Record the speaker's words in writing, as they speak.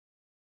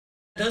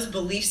those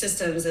belief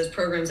systems, those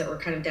programs that were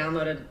kind of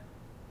downloaded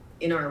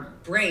in our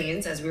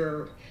brains as we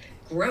were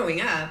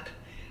growing up,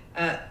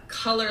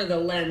 color the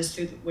lens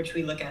through which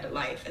we look at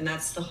life. And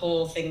that's the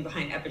whole thing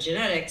behind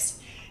epigenetics.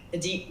 The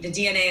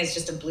DNA is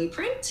just a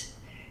blueprint,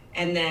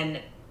 and then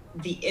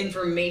the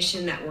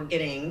information that we're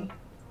getting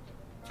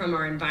from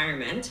our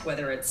environment,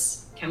 whether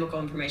it's chemical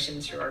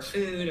information through our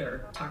food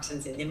or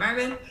toxins in the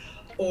environment,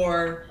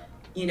 or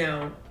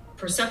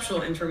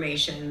perceptual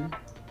information.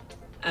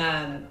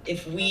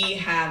 If we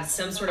have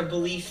some sort of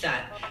belief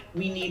that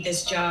we need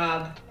this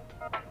job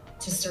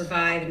to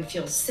survive and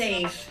feel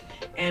safe,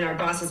 and our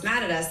boss is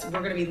mad at us,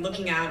 we're going to be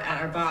looking out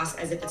at our boss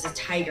as if it's a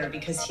tiger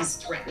because he's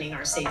threatening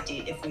our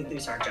safety if we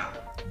lose our job.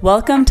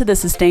 Welcome to the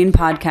SISTAIN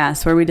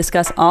podcast, where we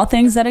discuss all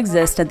things that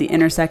exist at the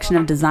intersection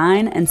of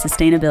design and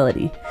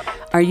sustainability.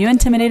 Are you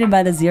intimidated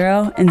by the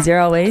zero and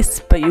zero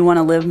waste, but you want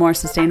to live more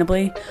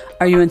sustainably?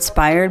 Are you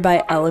inspired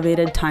by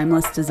elevated,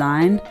 timeless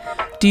design?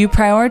 Do you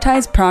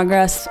prioritize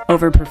progress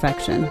over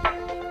perfection?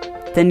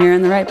 Then you're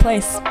in the right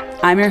place.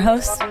 I'm your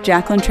host,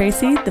 Jacqueline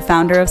Tracy, the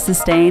founder of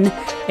SISTAIN,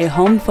 a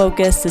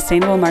home-focused,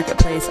 sustainable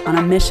marketplace on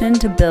a mission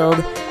to build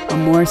a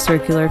more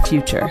circular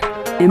future,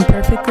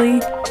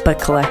 imperfectly, but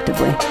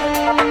collectively.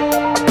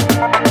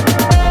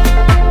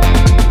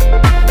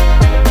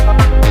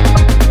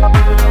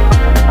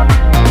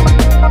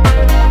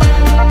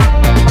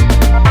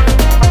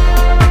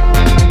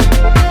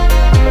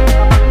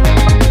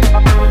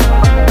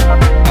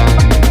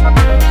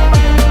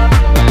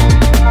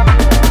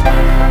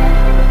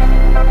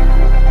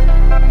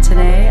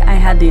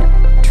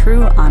 The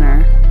true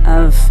honor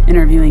of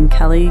interviewing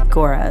Kelly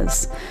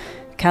Gores.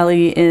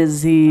 Kelly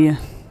is the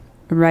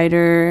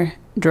writer,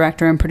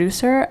 director, and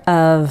producer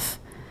of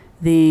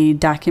the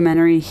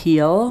documentary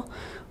Heal,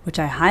 which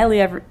I highly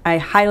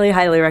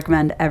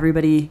recommend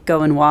everybody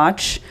go and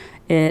watch.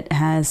 It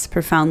has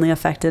profoundly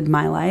affected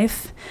my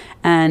life,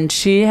 and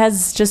she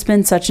has just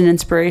been such an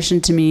inspiration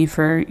to me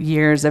for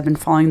years. I've been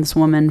following this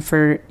woman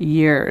for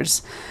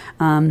years,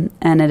 and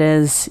it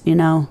is,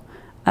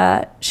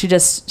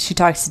 she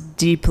talks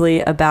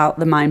deeply about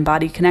the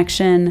mind-body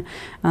connection.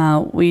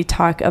 We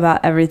talk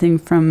about everything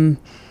from,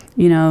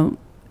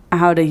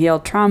 how to heal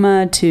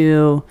trauma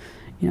to,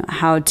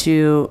 how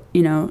to,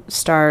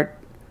 start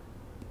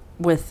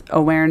with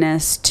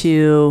awareness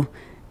to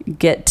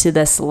get to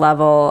this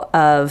level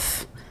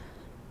of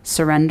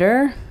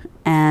surrender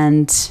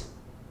and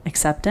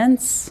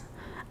acceptance.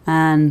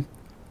 And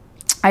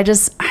I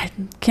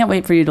can't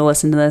wait for you to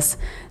listen to this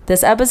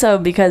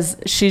episode, because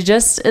she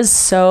just is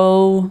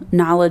so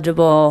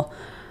knowledgeable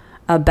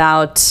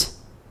about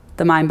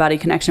the mind-body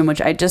connection,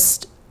 which I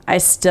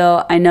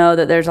know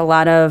that there's a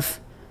lot of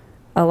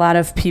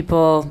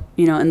people,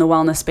 in the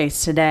wellness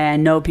space today. I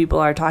know people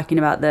are talking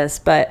about this,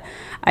 but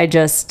I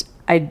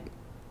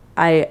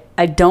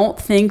don't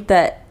think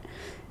that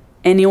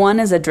anyone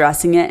is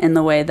addressing it in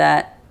the way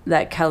that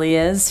Kelly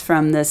is,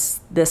 from this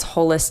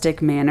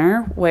holistic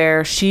manner,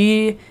 where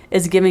she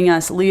is giving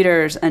us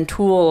leaders and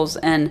tools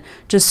and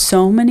just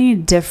so many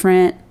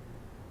different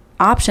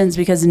options,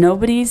 because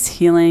nobody's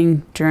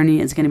healing journey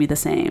is going to be the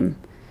same.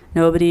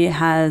 Nobody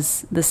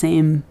has the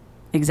same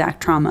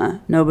exact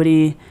trauma.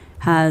 Nobody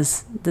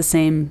has the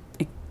same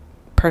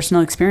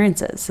personal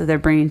experiences that they're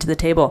bringing to the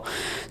table.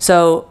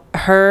 So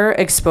her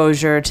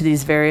exposure to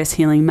these various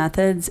healing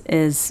methods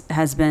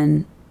has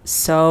been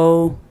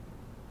so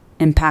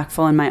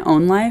impactful in my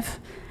own life,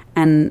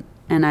 and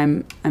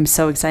I'm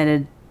so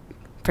excited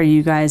for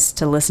you guys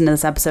to listen to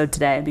this episode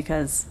today,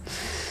 because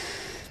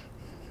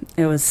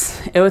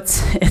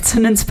it's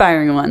an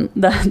inspiring one.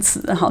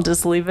 I'll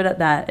just leave it at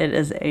that. It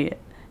is a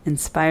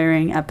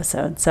inspiring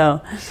episode.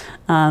 So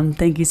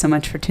thank you so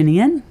much for tuning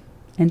in.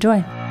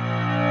 Enjoy.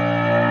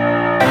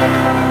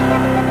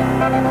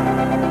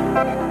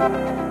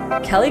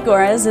 Kelly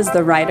Gores is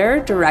the writer,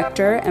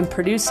 director, and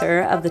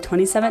producer of the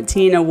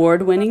 2017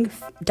 award-winning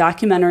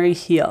documentary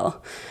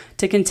Heal.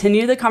 To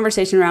continue the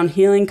conversation around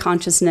healing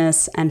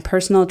consciousness and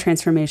personal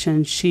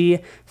transformation, she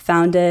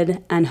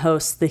founded and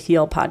hosts the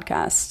Heal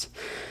podcast.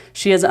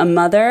 She is a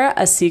mother,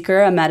 a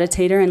seeker, a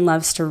meditator, and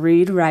loves to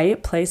read,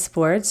 write, play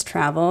sports,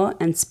 travel,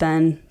 and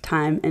spend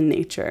time in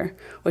nature,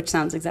 which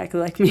sounds exactly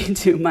like me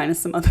too,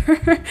 minus some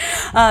other.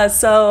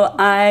 So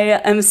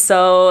I am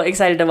so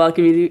excited to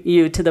welcome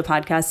you to the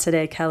podcast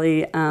today,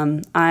 Kelly.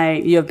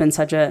 You have been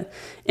such an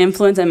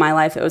influence in my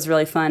life. It was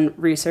really fun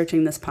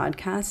researching this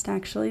podcast,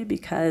 actually,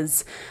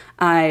 because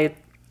I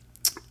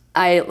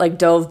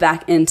dove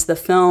back into the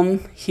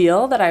film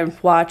Heal that I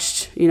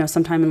watched,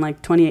 sometime in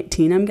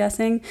 2018, I'm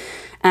guessing.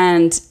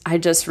 And I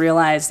just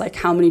realized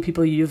how many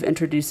people you've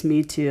introduced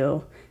me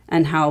to,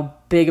 and how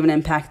big of an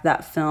impact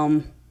that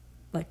film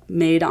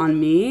made on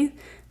me.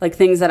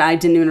 Things that I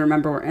didn't even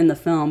remember were in the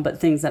film, but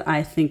things that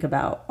I think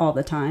about all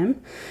the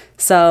time.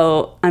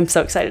 So I'm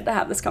so excited to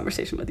have this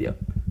conversation with you.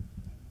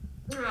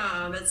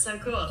 Oh, that's so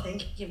cool.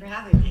 Thank you for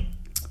having me.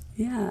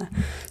 Yeah.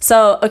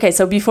 So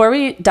before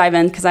we dive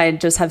in, because I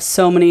just have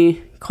so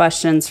many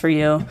questions for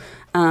you,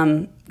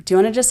 do you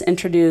want to just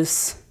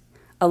introduce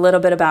a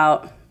little bit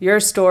about your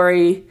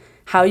story,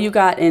 how you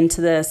got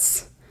into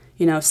this,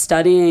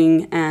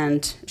 studying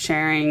and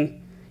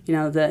sharing,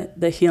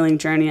 the healing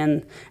journey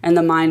and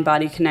the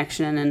mind-body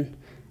connection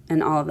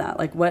and all of that.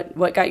 Like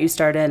what got you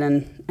started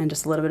and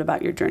just a little bit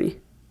about your journey.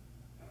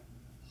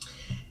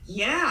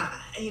 Yeah,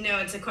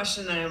 it's a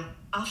question that I'm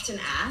often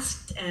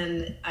asked,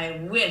 and I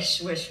wish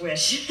there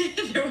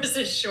was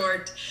a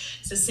short,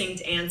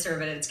 succinct answer,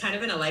 but it's kind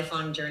of been a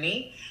lifelong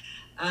journey.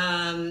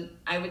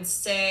 I would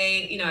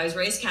say, I was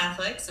raised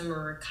Catholic, so I'm a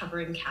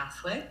recovering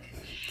Catholic.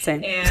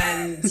 Same.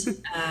 And,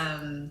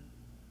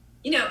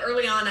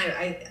 early on,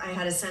 I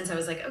had a sense, I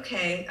was like,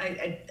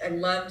 okay, I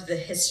loved the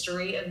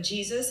history of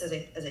Jesus as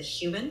a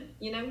human,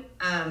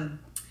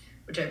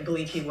 which I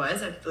believe he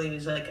was. I believe he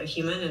was like a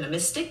human and a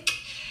mystic,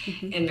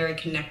 and very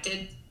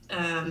connected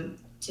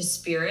to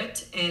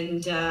spirit.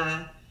 And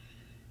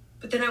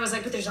but then I was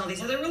like, but there's all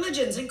these other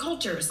religions and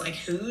cultures, like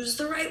who's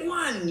the right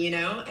one,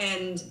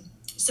 And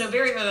so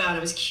very early on I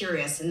was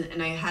curious,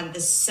 and I had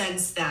this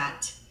sense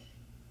that,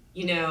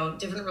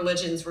 different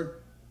religions were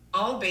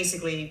all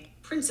basically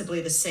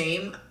principally the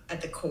same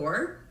at the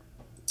core,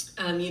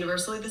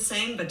 universally the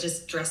same, but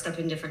just dressed up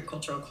in different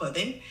cultural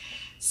clothing.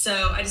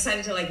 So I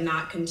decided to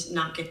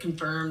not get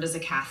confirmed as a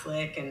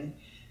Catholic, and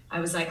I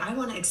was like, I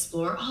want to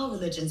explore all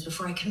religions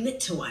before I commit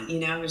to one.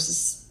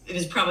 It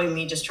was probably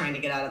me just trying to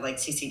get out of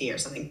CCD or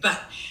something, but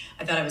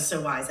I thought I was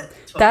so wise at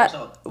 12 years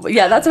old.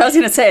 Yeah, that's what I was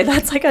going to say.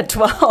 That's like a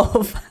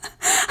 12.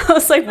 I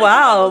was like,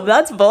 wow,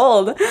 that's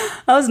bold.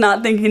 I was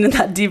not thinking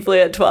that deeply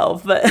at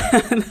 12, but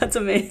that's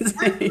amazing.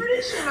 I'm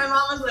pretty sure my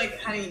mom was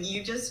like, honey,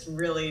 you just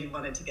really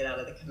wanted to get out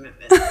of the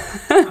commitment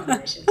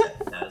combination.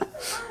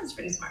 That's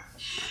pretty smart.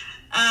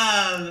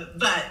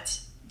 But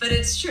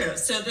it's true.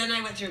 So then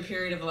I went through a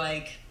period of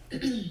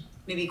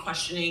maybe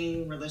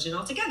questioning religion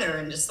altogether,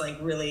 and just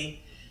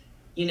really,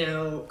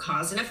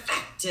 cause and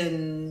effect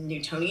and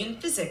Newtonian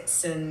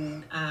physics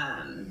and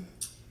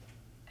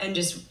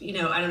just, I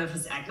don't know if it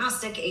was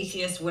agnostic,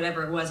 atheist,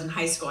 whatever it was in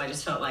high school. I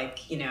just felt like,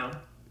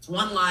 it's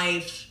one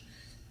life,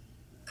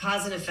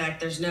 cause and effect.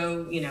 There's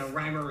no,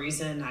 rhyme or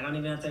reason. I don't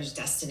even know if there's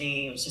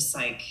destiny. It was just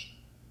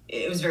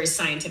it was very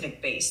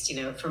scientific based,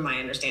 from my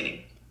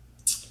understanding.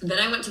 Then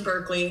I went to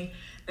Berkeley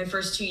my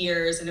first 2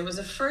 years, and it was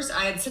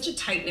I had such a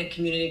tight-knit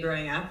community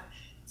growing up.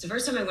 It's the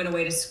first time I went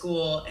away to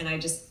school, and I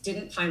just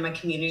didn't find my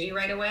community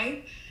right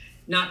away.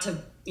 Not to,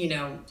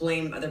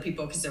 blame other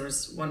people, because there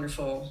was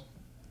wonderful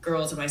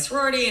girls in my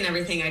sorority and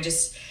everything.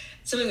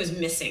 Something was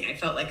missing. I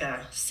felt like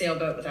a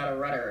sailboat without a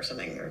rudder or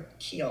something, or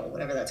keel,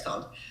 whatever that's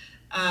called.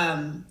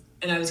 And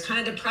I was kind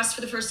of depressed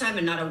for the first time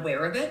and not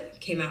aware of it.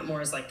 It came out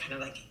more as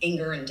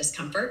anger and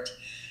discomfort.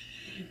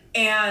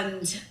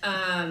 And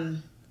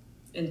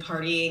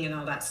partying and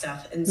all that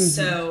stuff. And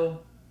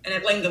so, and I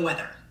blamed the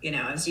weather.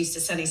 I was used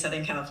to sunny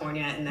Southern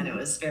California, and then it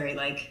was very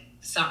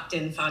socked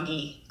in,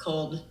 foggy,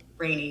 cold,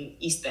 rainy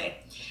East Bay.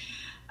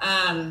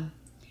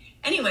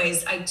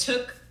 Anyways, I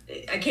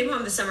came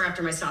home the summer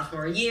after my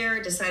sophomore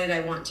year, decided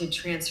I want to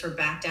transfer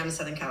back down to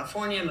Southern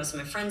California. Most of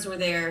my friends were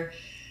there.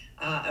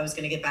 I was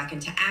going to get back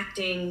into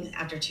acting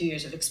after 2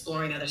 years of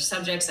exploring other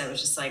subjects. I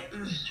was just I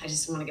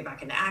just want to get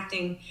back into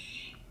acting.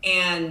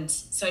 And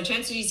so I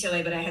transferred to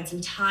UCLA, but I had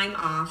some time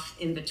off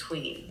in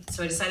between.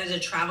 So I decided to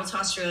travel to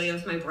Australia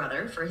with my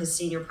brother for his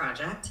senior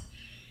project.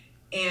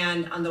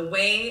 And on the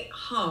way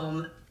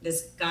home,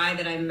 this guy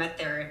that I met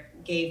there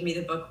gave me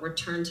the book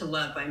Return to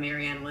Love by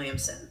Marianne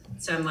Williamson.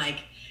 So I'm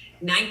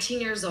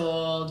 19 years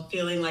old,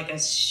 feeling like a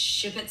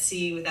ship at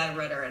sea without a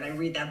rudder. And I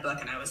read that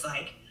book and I was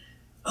like,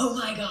 oh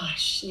my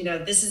gosh,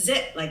 this is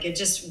it. It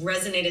just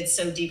resonated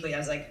so deeply. I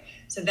was like,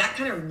 so that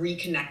kind of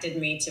reconnected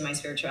me to my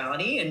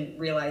spirituality, and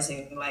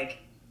realizing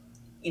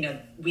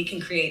we can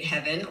create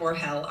heaven or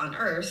hell on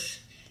earth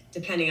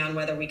depending on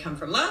whether we come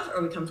from love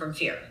or we come from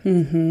fear.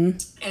 Mm-hmm.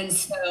 And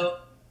so,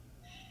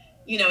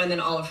 and then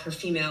all of her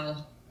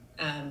female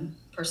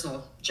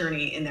personal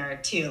journey in there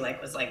too,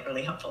 was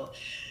really helpful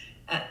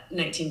at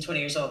 19, 20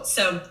 years old.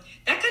 So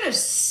that kind of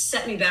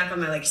set me back on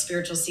my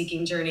spiritual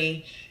seeking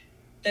journey.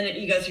 Then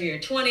you go through your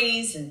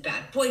 20s and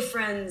bad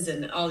boyfriends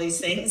and all these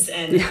things.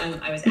 And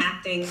I was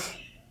acting.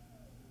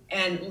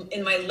 And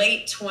in my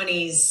late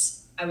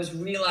 20s, I was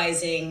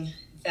realizing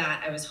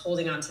that I was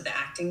holding on to the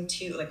acting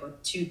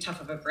with too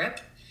tough of a grip.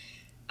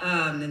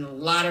 And a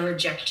lot of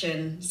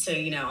rejection. So,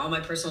 all my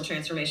personal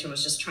transformation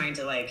was just trying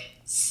to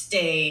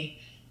stay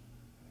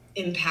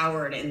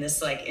empowered in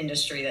this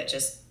industry that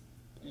just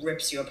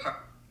rips you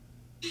apart.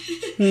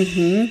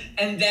 Mm-hmm.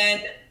 And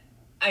then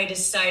I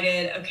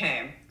decided,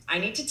 okay, I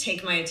need to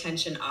take my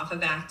attention off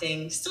of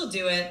acting, still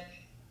do it,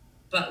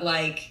 but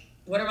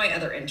what are my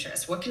other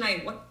interests? What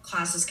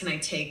classes can I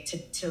take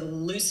to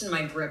loosen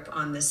my grip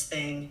on this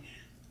thing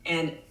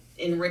and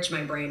enrich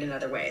my brain in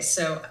other ways?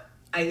 So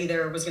I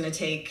either was going to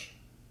take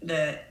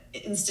the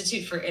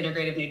Institute for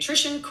Integrative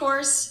Nutrition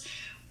course,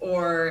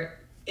 or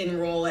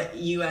enroll at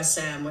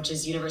USM, which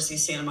is University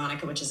of Santa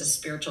Monica, which is a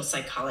spiritual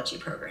psychology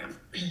program.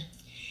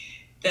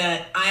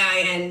 The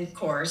IIN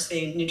course,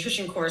 the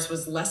nutrition course,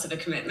 was less of a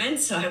commitment,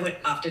 so I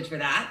opted for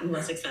that, and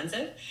less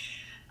expensive.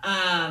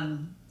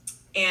 And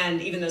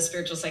even though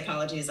spiritual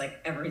psychology is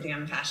everything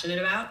I'm passionate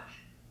about,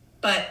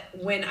 But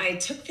when I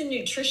took the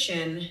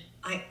nutrition,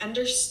 I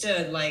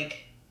understood,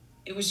 like,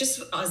 it was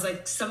just, I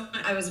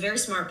was a very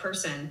smart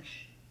person,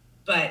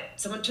 but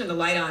someone turned the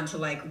light on to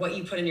like what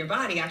you put in your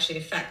body actually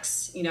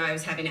affects, I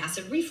was having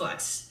acid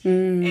reflux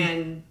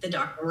and the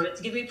doctor wanted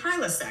to give me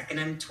Prilosec, and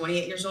I'm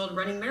 28 years old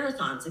running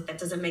marathons. Like, that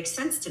doesn't make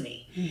sense to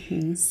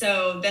me.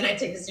 So then I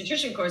take this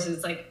nutrition course and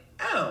it's like,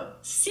 oh,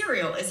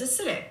 cereal is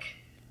acidic.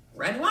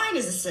 Red wine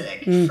is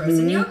acidic.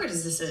 Frozen yogurt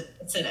is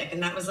acidic.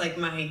 And that was like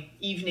my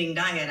evening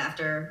diet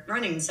after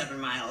running 7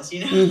 miles,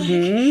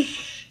 like,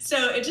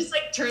 so it just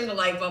like turned the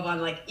light bulb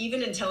on, like,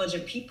 even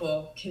intelligent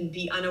people can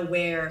be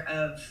unaware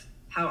of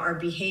how our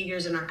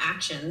behaviors and our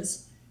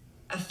actions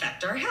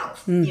affect our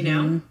health,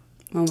 Oh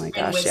my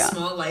gosh, and with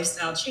small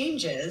lifestyle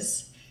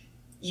changes,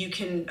 you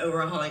can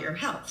overhaul your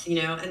health,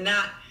 and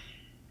that,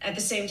 at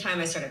the same time,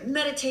 I started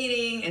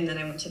meditating, and then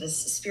I went to this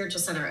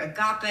spiritual center,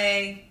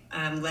 Agape,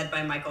 led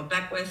by Michael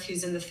Beckwith,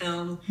 who's in the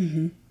film.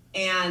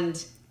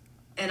 And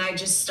I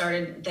just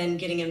started then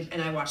getting in,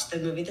 and I watched the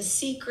movie The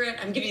Secret.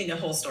 I'm giving you the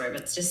whole story,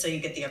 but it's just so you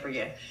get the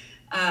overview.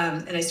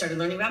 And I started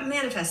learning about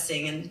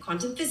manifesting and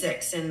quantum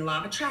physics and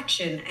law of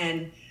attraction.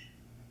 And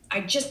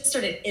I just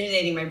started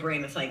inundating my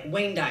brain with like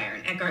Wayne Dyer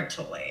and Eckhart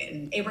Tolle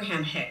and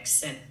Abraham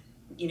Hicks and,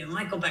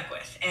 Michael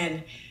Beckwith.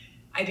 And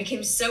I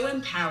became so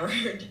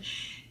empowered,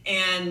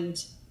 and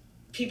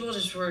people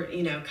just were,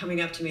 coming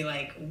up to me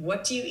like,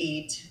 what do you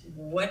eat?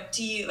 What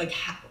do you, like,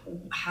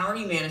 how are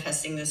you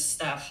manifesting this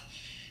stuff?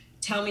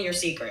 Tell me your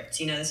secrets.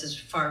 This is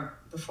far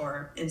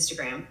before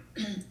Instagram.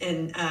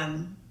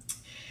 And,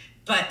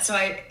 but so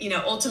I,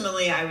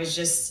 ultimately I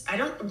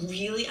don't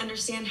really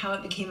understand how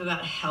it became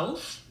about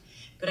health,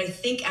 but I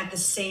think at the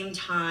same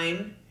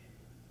time,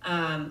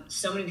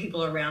 so many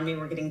people around me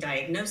were getting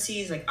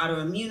diagnoses, like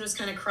autoimmune was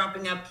kind of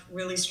cropping up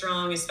really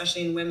strong,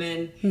 especially in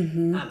women.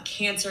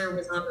 Cancer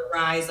was on the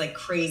rise, like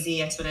crazy,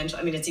 exponential.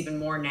 I mean, it's even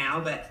more now,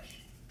 but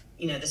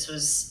this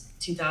was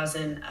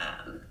 2000,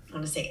 I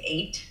want to say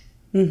 8,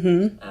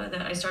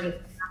 that I started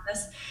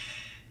this.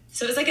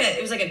 So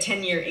it was like a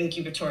 10-year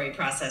incubatory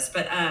process,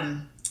 but,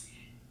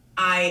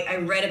 I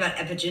read about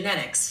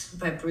epigenetics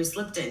by Bruce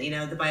Lipton,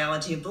 the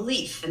biology of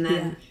belief. And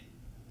then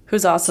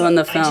who's also in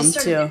the film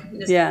too.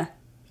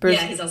 Bruce.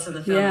 Yeah, he's also in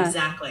the film.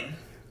 Exactly.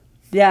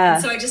 Yeah.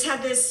 And so I just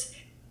had this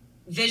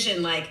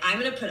vision, like, I'm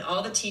going to put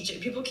all the teachers,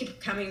 people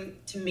keep coming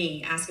to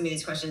me, asking me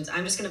these questions.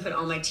 I'm just going to put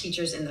all my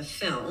teachers in the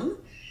film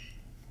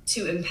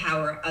to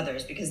empower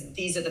others, because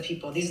these are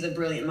the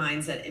brilliant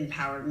minds that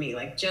empowered me,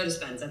 like Joe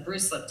Dispenza,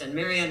 Bruce Lipton,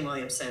 Marianne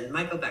Williamson,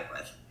 Michael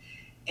Beckwith.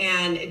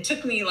 And it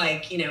took me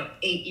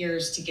 8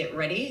 years to get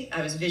ready.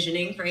 I was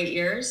visioning for 8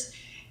 years.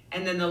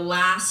 And then the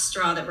last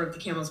straw that broke the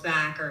camel's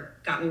back or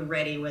got me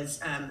ready was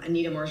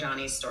Anita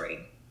Moorjani's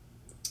story.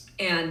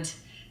 And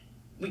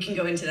we can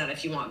go into that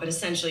if you want, but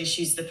essentially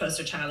she's the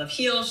poster child of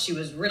HEAL. She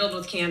was riddled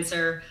with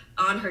cancer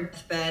on her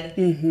deathbed.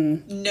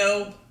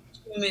 No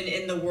human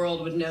in the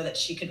world would know that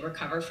she could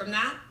recover from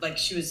that. Like,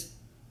 she was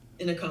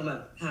in a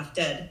coma, half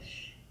dead.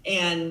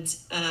 And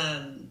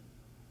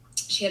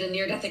she had a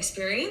near-death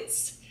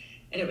experience,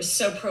 and it was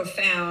so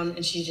profound.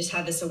 And she just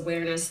had this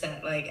awareness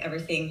that like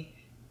every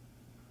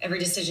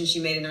decision she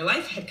made in her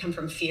life had come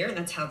from fear, and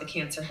that's how the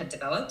cancer had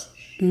developed.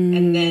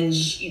 And then,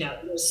 there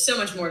was so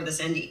much more to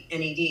this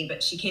NED,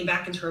 but she came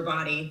back into her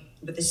body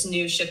with this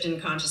new shift in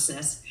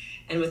consciousness.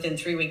 And within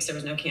 3 weeks, there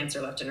was no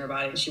cancer left in her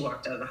body. And she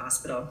walked out of the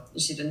hospital,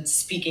 and she's been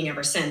speaking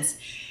ever since.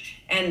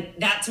 And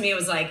that to me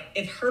was like,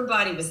 if her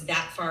body was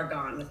that far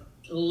gone, with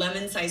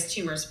lemon-sized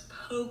tumors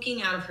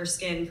poking out of her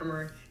skin from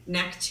her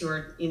neck to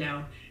her,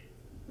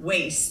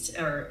 waist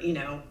or,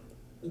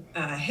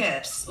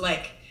 hips,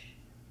 like,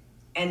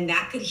 and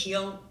that could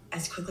heal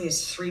as quickly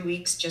as 3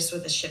 weeks just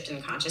with a shift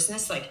in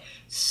consciousness. Like,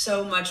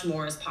 so much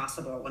more is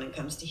possible when it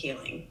comes to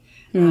healing.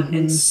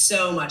 And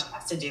so much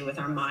has to do with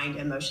our mind,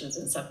 emotions,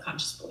 and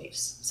subconscious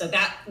beliefs. So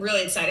that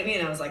really excited me,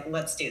 and I was like,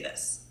 let's do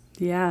this.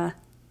 Yeah.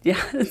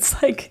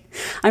 It's like,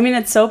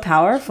 it's so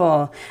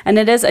powerful. And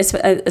it is,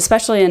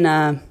 especially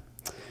in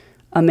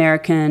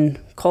American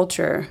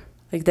culture,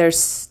 like there's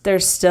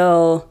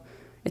still,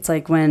 it's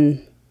like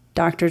when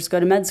doctors go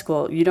to med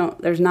school,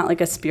 there's not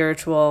like a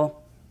spiritual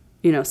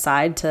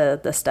side to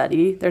the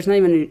study. There's not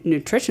even a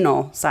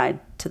nutritional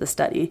side to the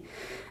study.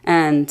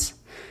 And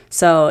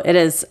so it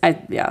is,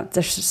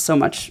 there's just so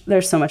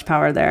much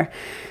power there.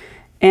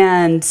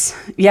 And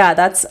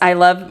I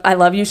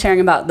love you sharing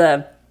about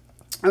the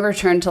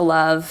Return to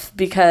Love,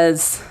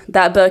 because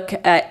that book,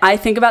 I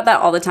think about that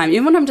all the time.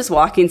 Even when I'm just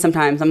walking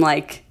sometimes, I'm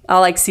like, I'll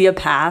like see a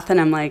path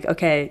and I'm like,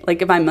 okay,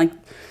 like if I'm like,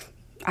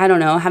 I don't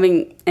know,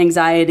 having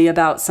anxiety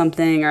about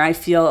something, or I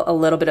feel a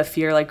little bit of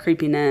fear like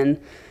creeping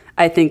in,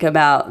 I think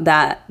about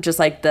that, just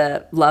like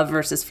the love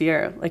versus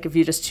fear. Like if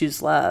you just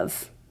choose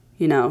love,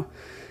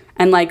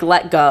 and like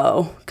let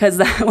go, because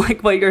that,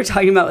 like what you were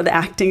talking about with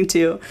acting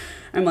too,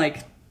 I'm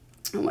like,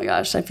 oh my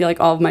gosh, I feel like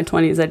all of my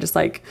 20s I just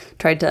like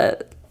tried to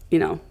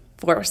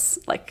force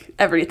like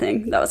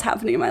everything that was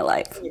happening in my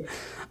life,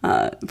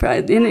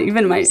 probably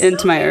even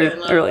into my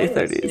early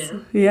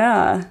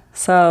 30s.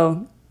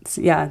 So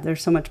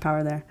there's so much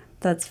power there.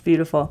 That's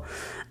beautiful.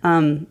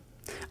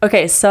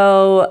 Okay,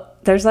 so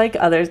there's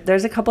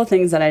a couple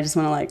things that I just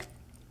want to like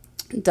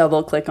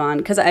double click on,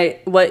 because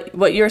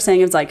what you were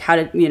saying is like, how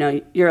did,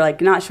 you're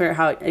like not sure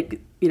how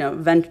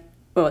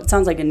well, it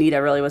sounds like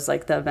Anita really was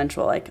like the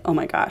eventual like, oh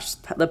my gosh,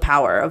 the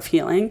power of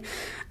healing.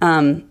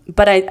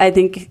 But I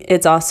think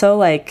it's also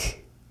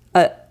like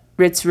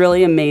it's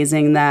really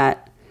amazing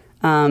that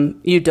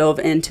you dove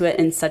into it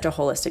in such a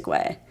holistic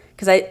way,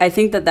 because I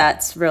think that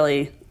that's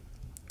really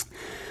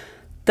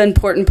the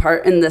important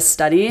part in this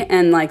study,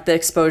 and like the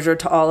exposure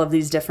to all of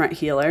these different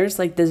healers.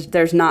 Like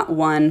there's not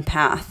one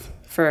path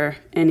for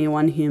any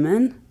one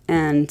human,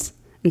 and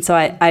so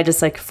I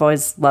just like have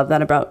always loved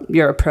that about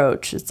your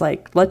approach. It's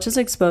like, let's just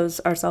expose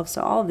ourselves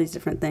to all of these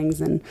different things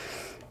and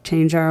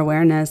change our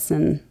awareness,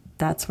 and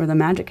that's where the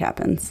magic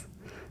happens.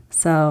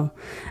 So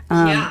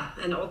yeah,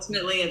 and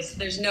ultimately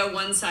there's no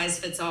one size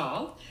fits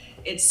all.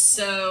 It's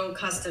so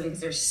custom because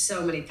there's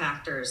so many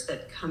factors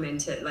that come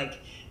into it.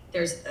 Like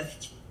there's a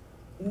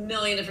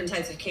million different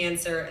types of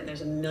cancer, and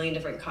there's a million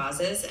different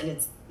causes, and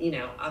it's,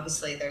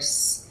 obviously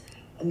there's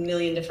a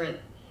million different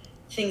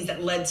things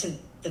that led to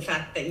the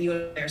fact that you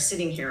and I are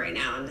sitting here right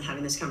now and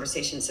having this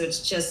conversation. So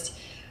it's just,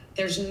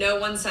 there's no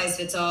one size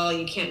fits all.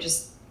 You can't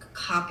just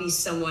copy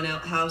someone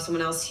else, how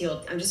someone else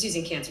healed. I'm just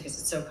using cancer because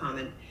it's so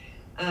common.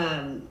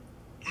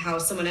 How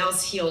someone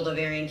else healed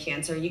ovarian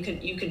cancer. You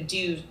could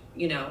do,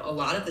 a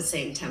lot of the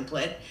same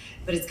template,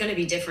 but it's going to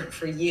be different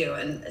for you.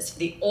 And it's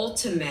the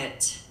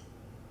ultimate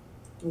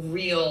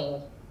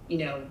real,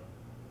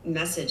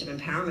 message of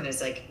empowerment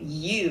is like,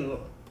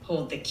 you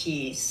hold the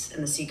keys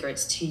and the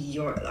secrets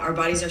to our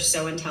bodies are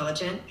so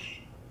intelligent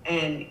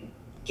and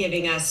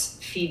giving us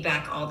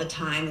feedback all the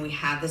time. We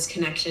have this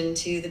connection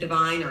to the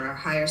divine or our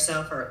higher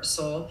self or our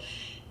soul,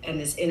 and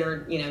this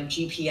inner,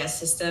 GPS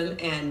system.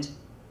 And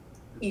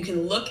you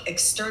can look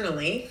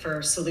externally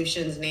for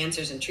solutions and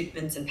answers and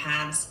treatments and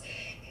paths,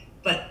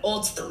 but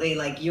ultimately,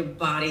 like, your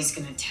body's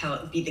going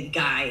to be the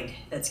guide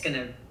that's going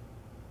to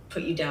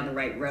put you down the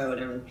right road.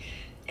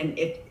 And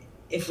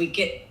if we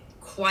get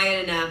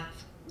quiet enough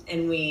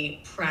and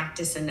we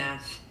practice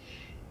enough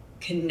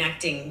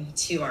connecting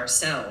to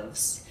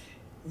ourselves,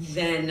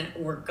 then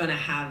we're going to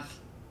have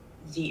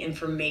the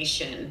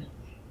information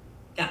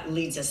that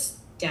leads us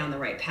down the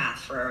right path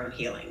for our own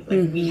healing.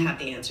 Like, we have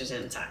the answers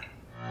inside.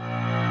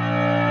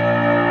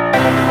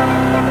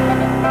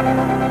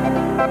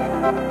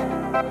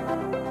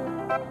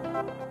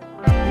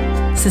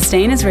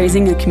 SISTAIN is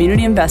raising a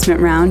community investment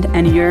round,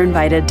 and you're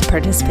invited to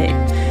participate.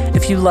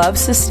 If you love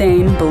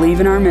SISTAIN, believe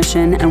in our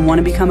mission, and want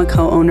to become a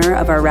co-owner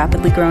of our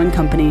rapidly growing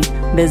company,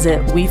 visit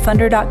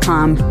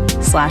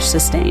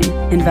wefunder.com/sustain.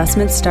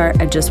 Investments start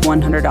at just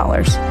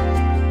 $100.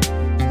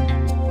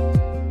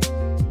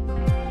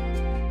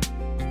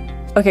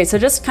 Okay, so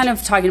just kind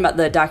of talking about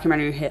the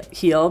documentary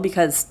Heal,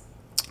 because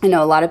I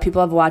know a lot of people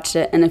have watched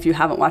it, and if you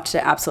haven't watched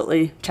it,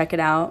 absolutely check it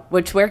out.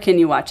 Where can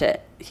you watch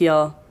it?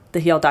 The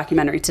Heal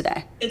documentary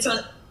today. It's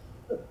on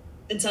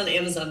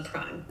Amazon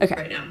Prime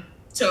right now.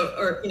 So,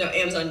 or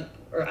Amazon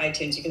or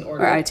iTunes, you can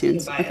order it, iTunes. You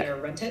can buy it or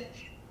rent it,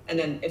 and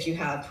then if you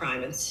have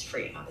Prime, it's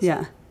free.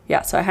 Obviously.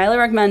 Yeah. So I highly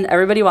recommend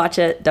everybody watch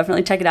it.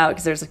 Definitely check it out,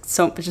 because there's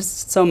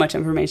just so much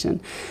information.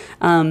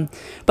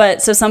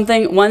 But so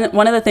one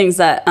of the things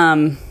that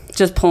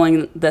just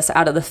pulling this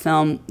out of the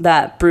film,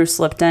 that Bruce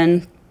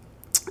Lipton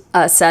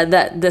said,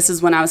 that this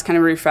is when I was kind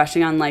of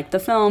refreshing on like the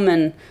film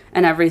and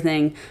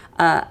everything.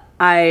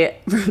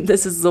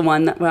 This is the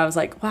one where I was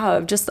like,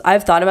 wow,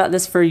 I've thought about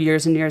this for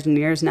years and years and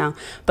years now.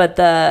 But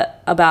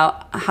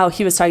about how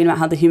he was talking about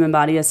how the human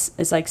body is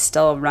like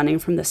still running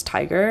from this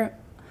tiger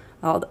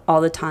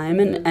all the time.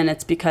 And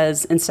it's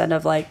because instead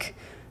of like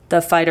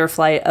the fight or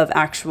flight of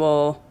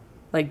actual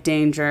like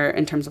danger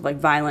in terms of like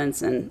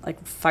violence and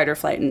like fight or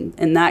flight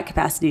in that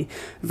capacity,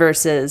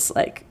 versus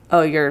like,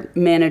 oh, your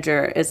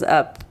manager is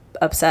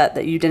upset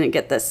that you didn't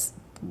get this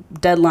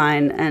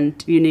deadline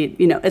and you need,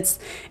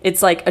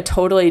 it's like a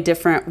totally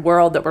different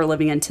world that we're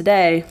living in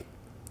today.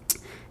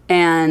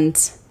 And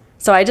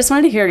so I just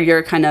wanted to hear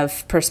your kind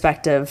of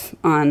perspective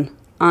on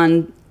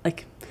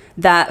like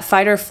that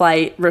fight or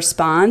flight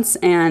response,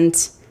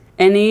 and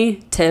any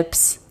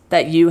tips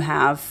that you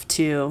have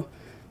to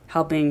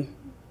helping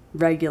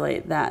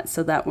regulate that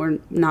so that we're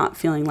not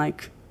feeling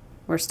like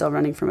we're still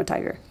running from a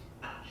tiger.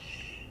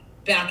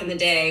 Back in the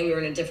day, we were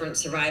in a different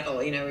survival.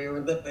 We were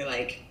literally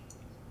like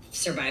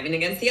surviving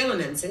against the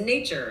elements in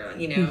nature,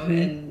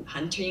 and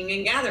hunting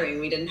and gathering.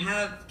 We didn't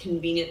have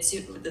convenience.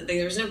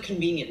 There was no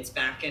convenience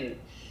back in,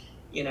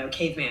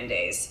 caveman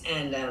days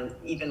and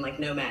even like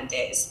nomad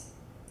days.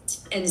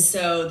 And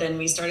so then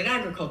we started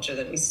agriculture,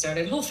 then we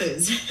started Whole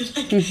Foods.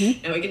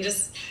 Now we can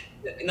just,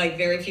 like,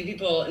 very few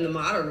people in the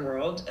modern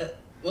world,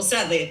 well,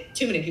 sadly,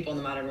 too many people in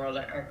the modern world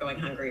are going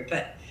hungry.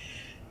 But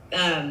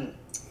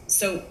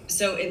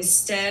so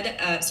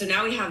instead, so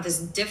now we have this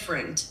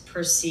different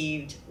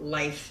perceived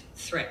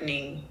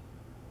life-threatening,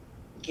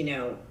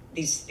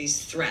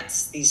 these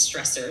threats, these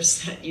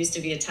stressors that used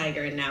to be a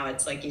tiger, and now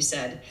it's, like you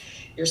said,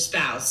 your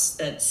spouse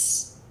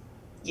that's,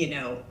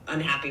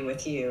 unhappy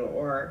with you,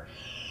 or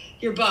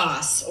your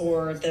boss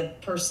or the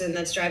person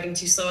that's driving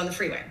too slow on the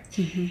freeway.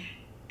 Mm-hmm.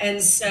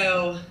 And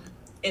so,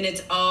 and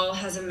it all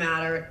has a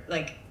matter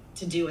like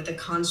to do with the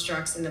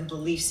constructs and the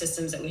belief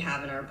systems that we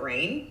have in our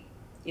brain.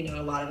 You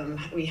know, a lot of them,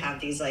 we have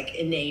these like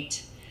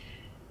innate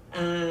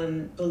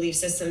belief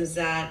systems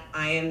that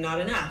I am not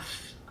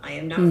enough, I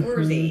am not Mm-hmm.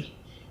 worthy.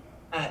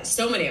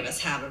 So many of us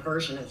have a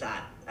version of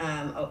that.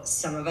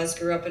 Some of us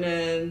grew up in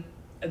an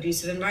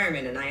abusive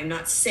environment, and I am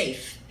not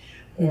safe,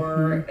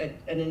 or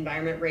an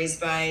environment raised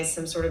by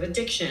some sort of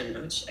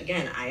addiction, which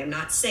again, I am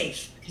not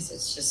safe, because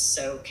it's just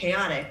so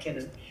chaotic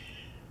and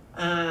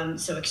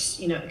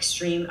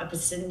extreme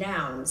ups and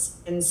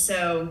downs. And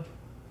so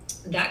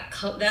that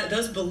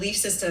those belief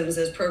systems,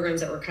 those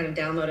programs that were kind of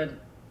downloaded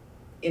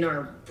in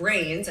our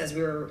brains as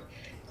we were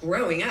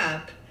growing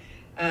up,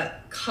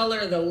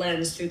 color the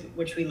lens through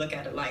which we look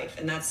at life.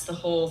 And that's the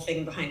whole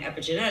thing behind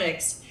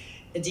epigenetics.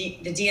 The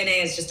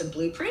DNA is just a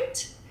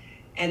blueprint,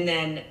 and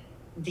then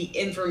the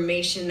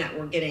information that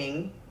we're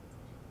getting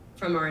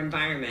from our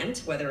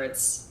environment, whether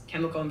it's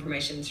chemical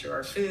information through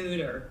our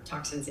food or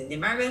toxins in the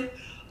environment,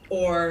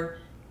 or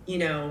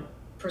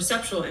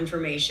perceptual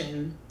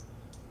information.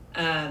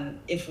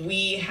 If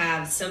we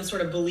have some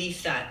sort of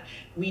belief that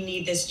we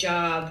need this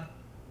job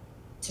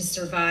to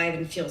survive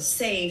and feel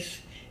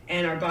safe,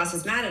 and our boss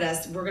is mad at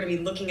us, we're going to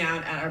be looking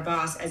out at our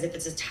boss as if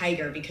it's a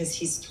tiger, because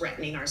he's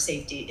threatening our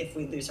safety if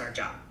we lose our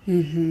job.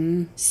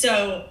 Mm-hmm.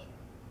 So,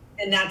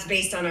 and that's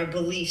based on our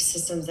belief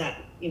systems that,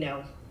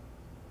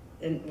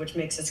 and which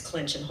makes us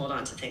clinch and hold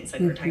on to things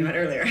like we were talking about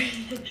earlier.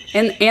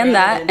 And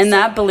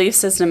that belief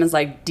system is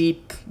like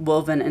deep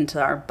woven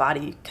into our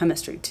body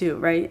chemistry too,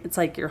 right? It's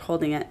like you're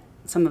holding it,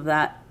 some of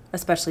that,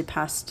 especially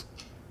past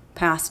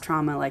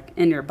trauma, like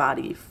in your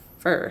body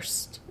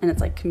first, and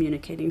it's like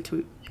communicating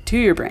to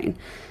your brain.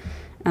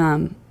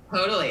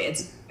 Totally.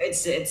 It's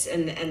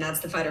and that's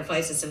the fight or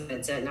flight system.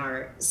 It's in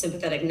our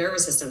sympathetic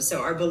nervous system.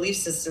 So our belief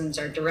systems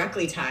are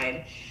directly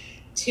tied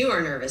to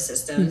our nervous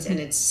systems, and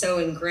it's so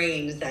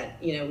ingrained that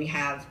we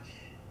have,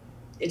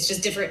 it's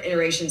just different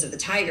iterations of the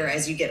tiger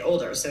as you get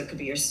older. So it could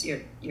be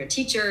your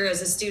teacher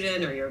as a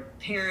student, or your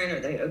parent, or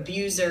the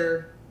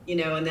abuser,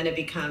 and then it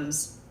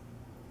becomes,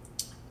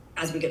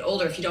 as we get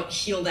older, if you don't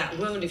heal that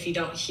wound, if you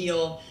don't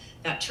heal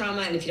that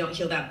trauma, and if you don't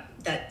heal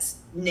that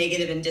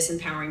negative and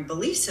disempowering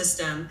belief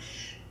system,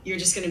 you're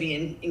just going to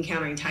be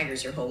encountering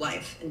tigers your whole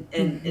life.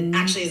 And it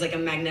actually is like a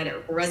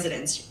magnetic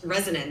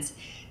resonance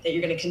that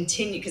you're going to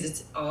continue, because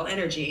it's all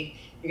energy.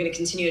 You're going to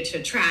continue to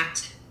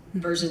attract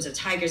versions of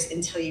tigers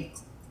until you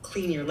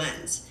clean your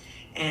lens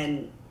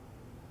and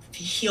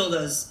heal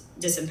those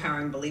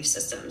disempowering belief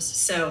systems.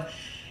 So,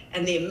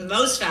 and the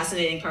most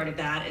fascinating part of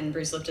that, and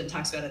Bruce Lipton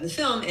talks about it in the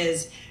film,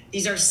 is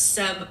these are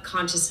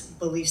subconscious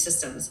belief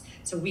systems.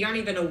 So we aren't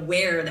even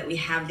aware that we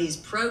have these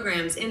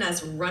programs in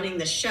us running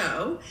the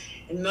show.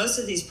 And most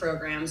of these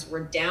programs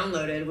were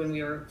downloaded when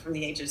we were from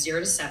the age of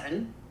 0 to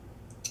 7.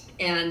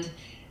 And,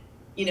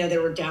 they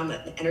were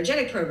the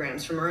energetic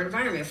programs from our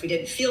environment. If we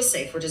didn't feel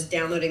safe, we're just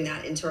downloading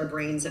that into our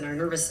brains and our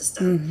nervous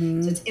system.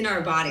 Mm-hmm. So it's in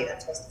our body.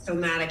 That's why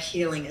somatic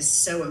healing is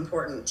so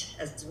important.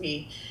 As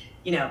we,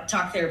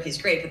 talk therapy is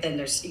great, but then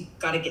you've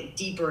got to get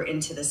deeper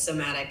into the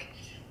somatic,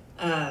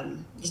 to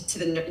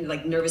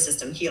the nervous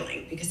system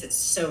healing, because it's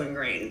so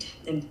ingrained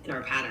in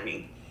our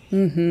patterning.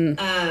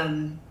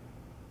 Mm-hmm.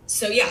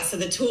 So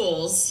the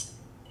tools,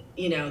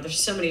 there's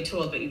so many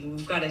tools, but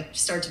we've got to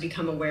start to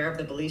become aware of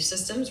the belief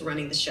systems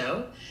running the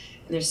show.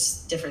 And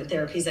there's different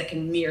therapies that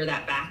can mirror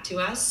that back to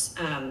us.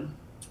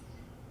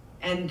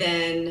 And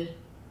then,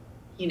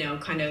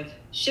 kind of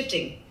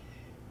shifting.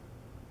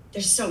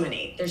 There's so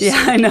many.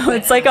 I know.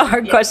 It's like a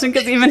hard question,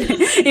 because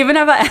even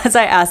as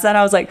I asked that,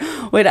 I was like,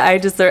 wait,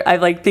 I'm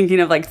like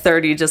thinking of like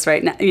 30 just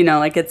right now,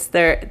 like it's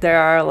there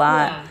are a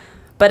lot. Yeah.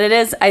 But it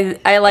is,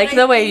 I like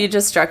the way you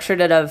just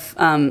structured it of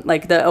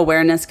like the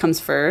awareness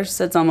comes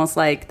first. It's almost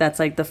like that's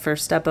like the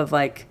first step of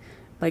like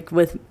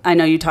with, I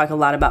know you talk a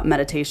lot about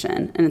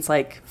meditation, and it's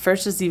like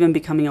first just even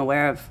becoming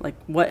aware of like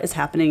what is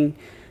happening,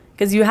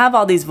 because you have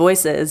all these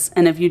voices,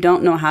 and if you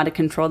don't know how to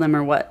control them,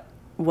 or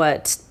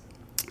what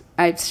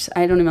I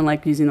don't even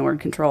like using the word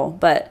control,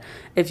 but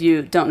if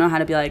you don't know how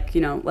to be like,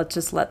 let's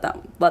just let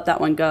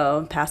that one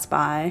go, pass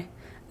by.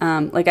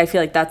 Like I feel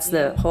like that's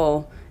the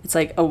whole, it's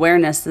like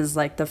awareness is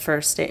like the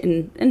first state,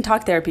 and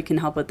talk therapy can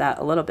help with that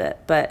a little bit,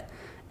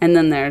 and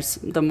then there's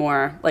the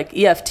more like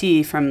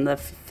EFT from the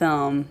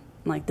film,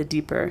 like the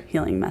deeper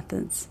healing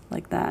methods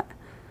like that.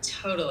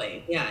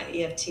 Totally. Yeah.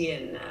 EFT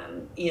and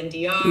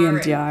EMDR.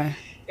 EMDR.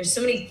 There's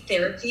so many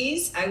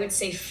therapies. I would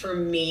say for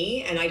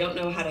me, and I don't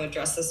know how to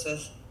address this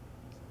with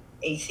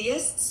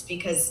atheists,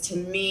 because to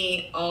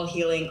me, all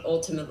healing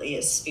ultimately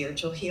is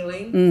spiritual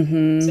healing.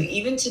 Mm-hmm. So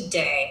even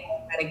today,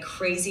 I had a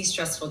crazy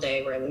stressful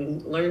day where I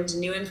learned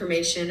new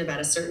information about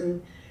a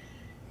certain,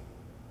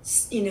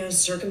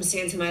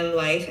 circumstance in my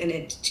life, and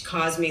it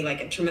caused me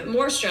like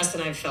more stress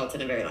than I've felt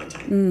in a very long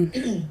time.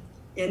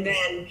 And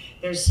then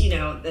there's,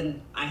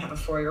 then I have a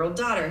 4-year-old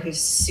daughter who's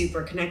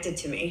super connected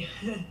to me.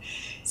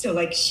 So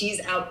like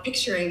she's out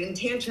picturing and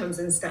tantrums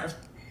and stuff.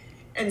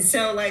 And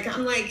so like,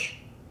 I'm like,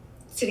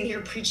 sitting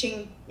here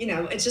preaching,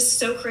 it's just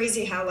so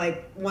crazy how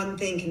like one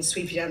thing can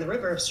sweep you down the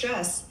river of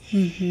stress.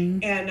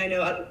 And I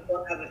know other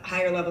people have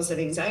higher levels of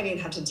anxiety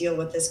and have to deal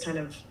with this kind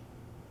of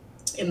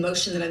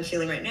emotion that I'm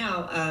feeling right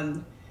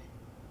now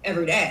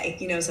every day,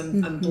 so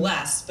I'm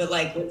blessed. But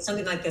like when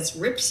something like this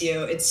rips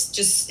you,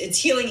 it's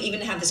healing even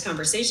to have this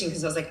conversation,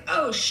 because I was like,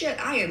 oh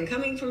shit, I am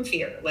coming from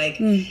fear. Like,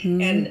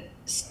 and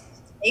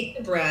take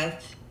the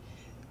breath.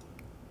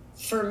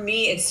 For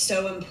me, it's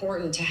so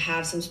important to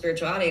have some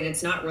spirituality, and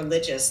it's not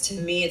religious.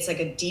 To me, it's like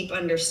a deep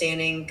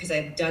understanding, because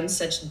I've done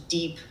such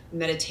deep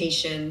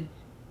meditation.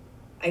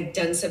 I've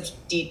done such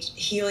deep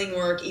healing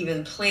work,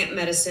 even plant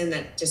medicine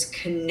that just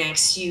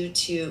connects you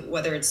to,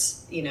 whether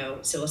it's,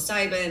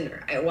 psilocybin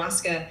or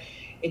ayahuasca,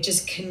 it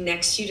just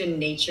connects you to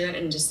nature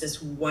and just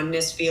this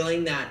oneness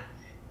feeling that,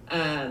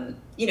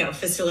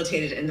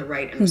 facilitated in the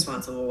right and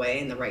responsible way,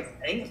 in the right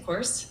setting, of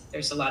course.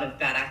 There's a lot of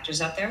bad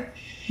actors out there,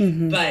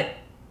 but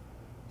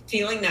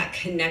feeling that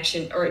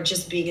connection, or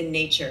just being in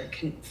nature,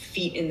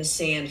 feet in the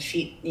sand,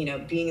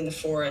 being in the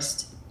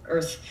forest,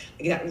 earth,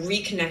 like that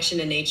reconnection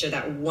to nature,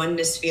 that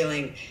oneness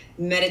feeling,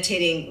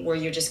 meditating where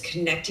you're just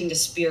connecting to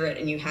spirit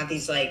and you have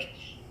these like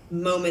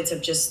moments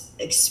of just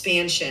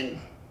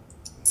expansion.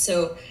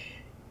 So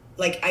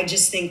like, I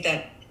just think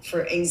that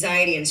for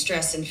anxiety and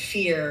stress and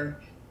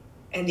fear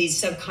and these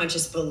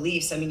subconscious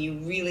beliefs, I mean, you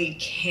really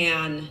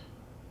can,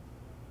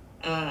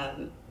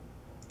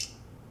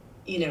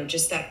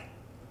 just that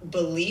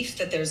belief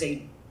that there's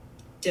a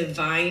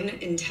divine,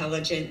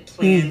 intelligent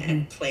plan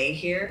at play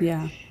here.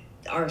 Yeah.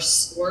 Our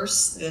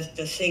source,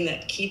 the thing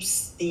that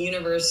keeps the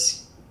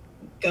universe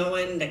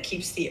going, that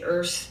keeps the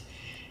earth,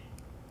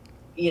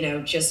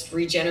 just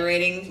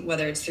regenerating,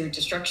 whether it's through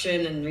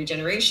destruction and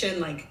regeneration.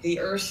 Like the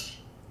earth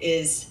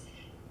it's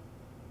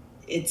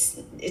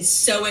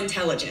so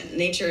intelligent.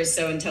 Nature is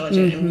so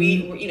intelligent. And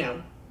we,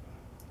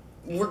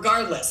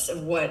 regardless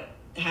of what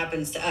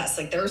happens to us,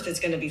 like the earth is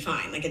going to be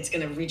fine. Like it's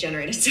going to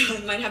regenerate itself.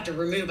 It might have to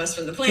remove us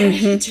from the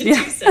planet to do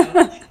so.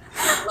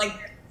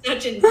 Like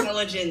such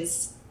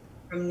intelligence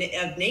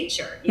of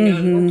nature,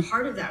 and we're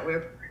part of that. We're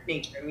part of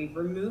nature, and we've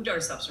removed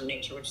ourselves from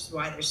nature, which is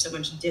why there's so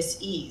much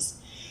dis-ease.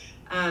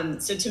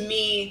 So to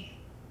me,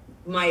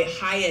 my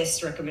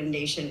highest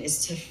recommendation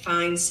is to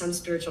find some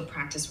spiritual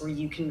practice where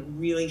you can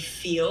really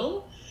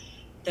feel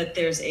that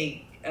there's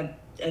a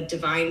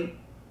divine,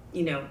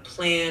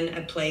 plan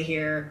at play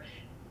here,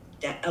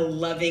 that a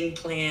loving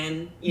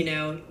plan.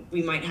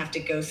 We might have to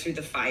go through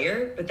the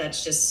fire, but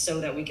that's just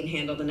so that we can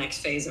handle the next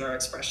phase of our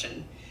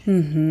expression.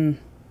 And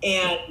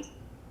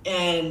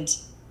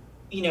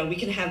we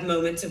can have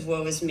moments of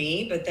woe is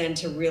me, but then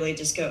to really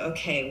just go,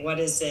 okay, what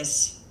is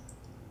this?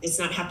 It's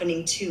not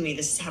happening to me.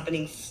 This is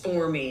happening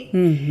for me.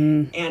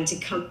 And to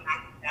come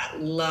back to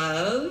that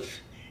love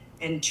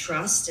and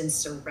trust and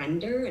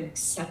surrender and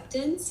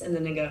acceptance. And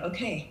then I go,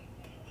 okay,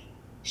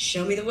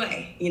 show me the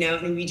way,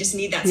 and we just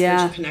need that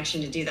spiritual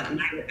connection to do that.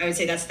 And I would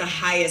say that's the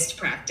highest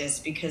practice,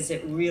 because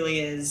it really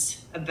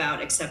is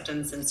about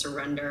acceptance and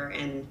surrender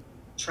and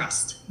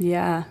trust.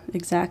 Yeah,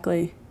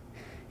 exactly.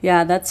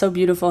 Yeah, that's so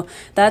beautiful.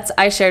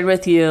 I shared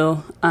with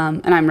you,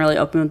 and I'm really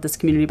open with this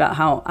community about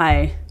how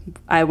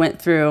I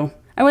went through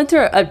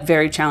a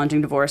very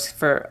challenging divorce,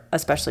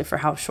 especially for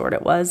how short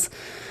it was.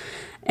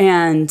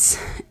 And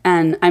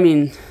I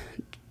mean,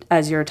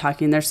 as you're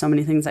talking, there's so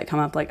many things that come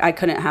up. Like I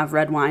couldn't have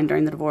red wine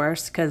during the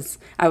divorce because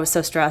I was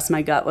so stressed.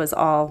 My gut was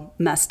all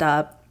messed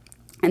up.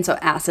 And so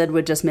acid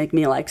would just make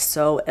me like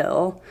so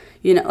ill.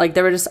 Like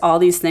there were just all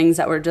these things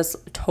that were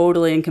just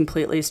totally and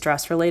completely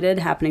stress related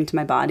happening to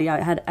my body.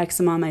 I had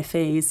eczema on my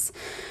face.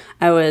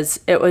 I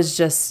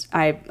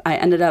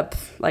ended up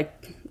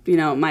like,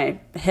 my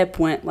hip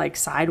went like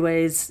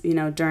sideways,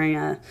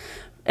 I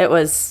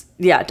was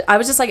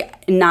just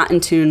like not in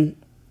tune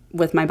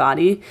with my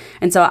body.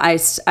 And so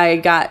I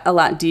got a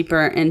lot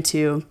deeper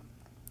into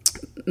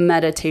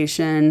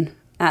meditation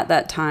at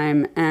that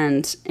time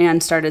and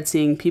started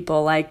seeing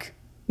people like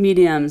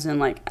mediums, and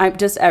like I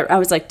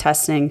was like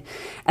testing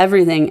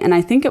everything. And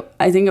I think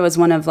it was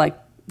one of like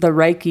the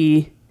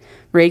Reiki,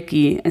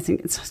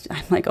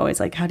 I'm like always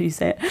like, how do you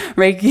say it?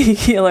 Reiki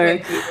healer.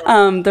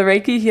 The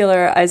Reiki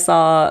healer, I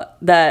saw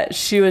that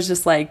she was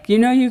just like,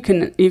 you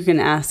can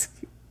ask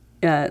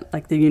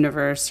like the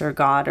universe or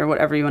God or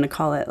whatever you want to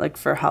call it, like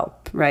for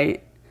help,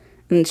 right?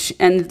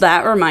 And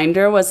that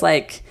reminder was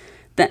like,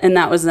 and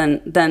that was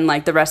then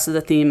like the rest of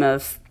the theme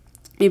of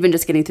even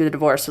just getting through the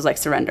divorce was like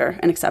surrender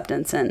and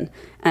acceptance and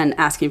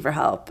asking for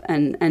help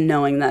and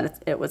knowing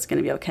that it was going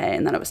to be okay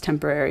and that it was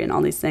temporary and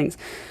all these things.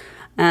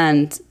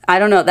 And I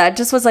don't know, that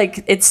just was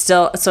like, it's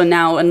still, so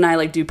now when I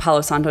like do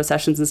Palo Santo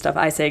sessions and stuff,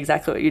 I say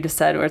exactly what you just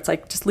said, where it's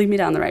like, just lead me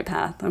down the right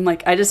path. I'm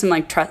like, I just am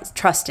like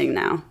trusting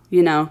now,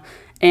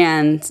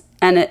 and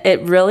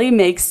it really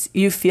makes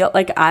you feel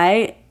like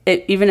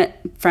even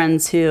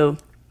friends who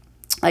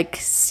like,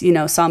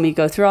 saw me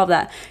go through all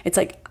that, it's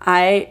like,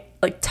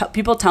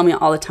 people tell me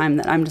all the time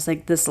that I'm just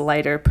like this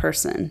lighter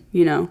person,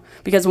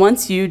 because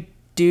once you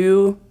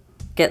do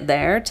get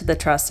there to the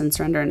trust and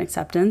surrender and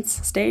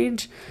acceptance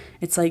stage,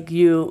 it's like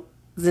you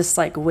this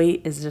like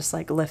weight is just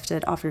like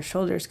lifted off your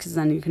shoulders, because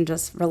then you can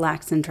just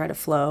relax and try to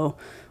flow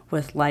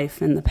with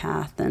life and the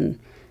path,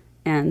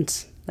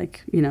 and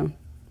like, you know,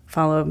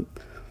 follow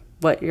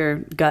what your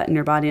gut and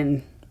your body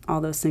and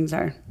all those things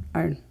are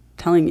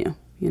telling you,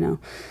 you know.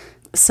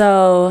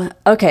 So,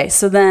 okay,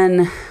 so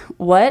then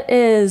what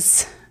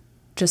is,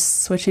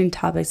 just switching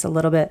topics a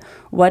little bit,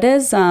 what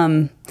is,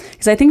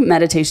 because I think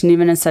meditation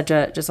even is such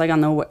a, just like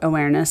on the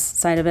awareness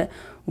side of it,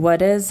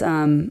 what is,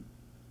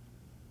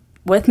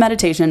 with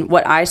meditation,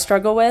 what I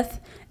struggle with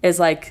is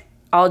like,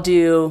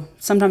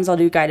 sometimes I'll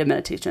do guided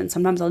meditation.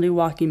 Sometimes I'll do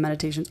walking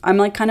meditations. I'm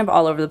like kind of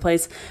all over the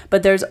place,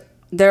 but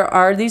there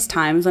are these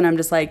times when I'm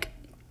just like,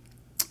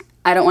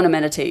 I don't want to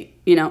meditate,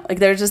 you know, like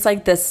there's just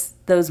like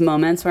those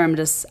moments where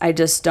I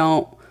just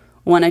don't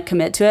want to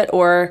commit to it,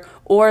 or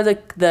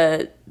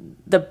the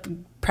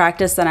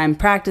practice that I'm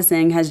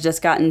practicing has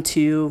just gotten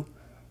too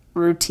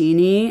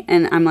routine-y,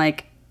 and I'm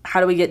like, how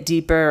do we get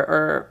deeper?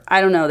 Or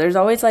I don't know. There's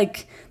always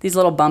like these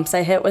little bumps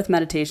I hit with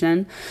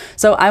meditation.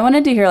 So I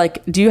wanted to hear,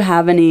 like, do you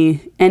have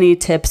any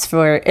tips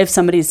for if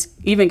somebody's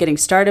even getting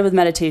started with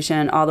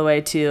meditation all the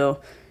way to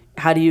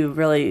how do you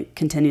really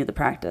continue the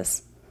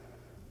practice?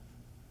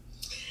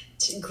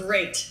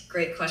 Great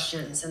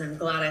questions, and I'm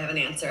glad I have an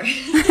answer.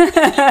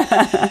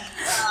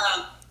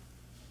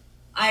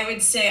 I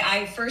would say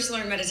I first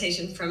learned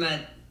meditation from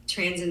a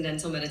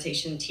transcendental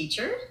meditation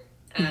teacher.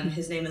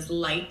 His name is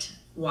Light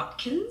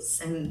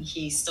Watkins, and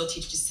he still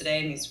teaches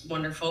today, and he's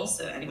wonderful.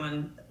 So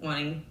anyone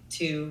wanting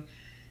to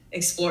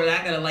explore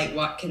that, go to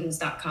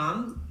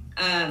lightwatkins.com.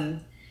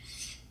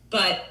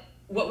 But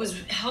what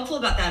was helpful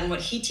about that and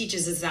what he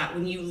teaches is that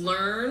when you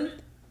learn,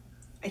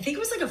 I think it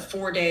was like a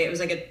 4-day, it was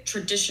like a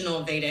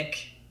traditional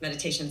Vedic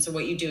meditation. So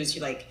what you do is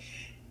you like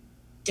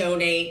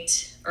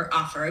donate or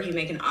offer, you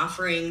make an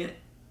offering,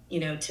 you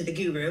know, to the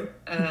guru.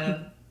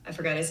 I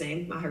forgot his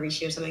name,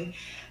 Maharishi or something.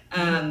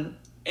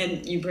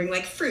 And you bring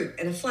like fruit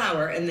and a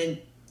flower, and then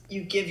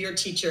you give your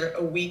teacher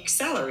a week's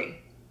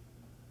salary.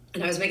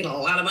 And I was making a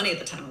lot of money at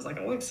the time. I was like,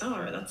 a week's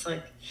salary, that's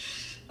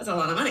a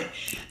lot of money.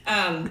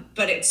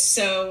 But it's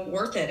so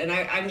worth it. And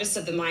I'm just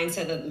of the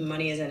mindset that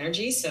money is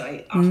energy. So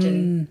I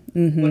often,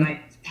 when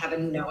I have a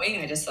knowing,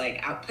 I just like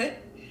output.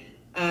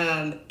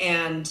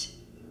 And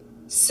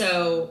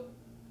so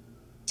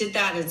did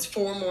that. It's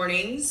 4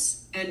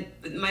 mornings. And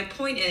my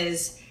point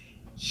is,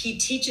 he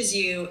teaches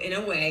you in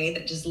a way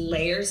that just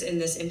layers in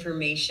this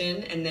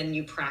information, and then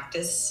you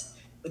practice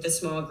with a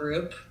small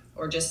group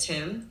or just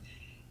him.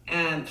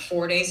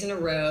 4 days in a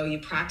row, you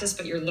practice,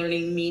 but you're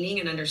learning meaning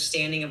and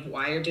understanding of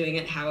why you're doing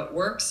it, how it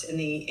works in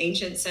the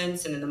ancient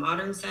sense and in the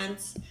modern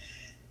sense.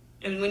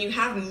 And when you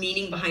have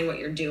meaning behind what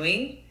you're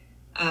doing,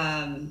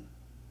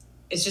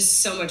 it's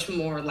just so much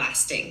more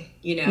lasting,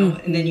 you know.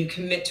 And then you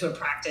commit to a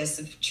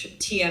practice.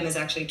 TM is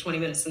actually 20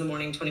 minutes in the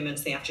morning, 20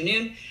 minutes in the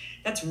afternoon.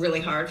 That's really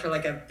hard for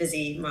like a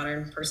busy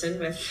modern person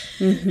with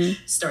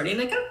starting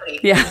a company.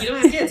 Yeah. You don't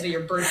have kids, but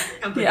you're burning a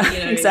company. Yeah, you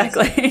know,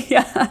 exactly.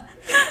 Yeah.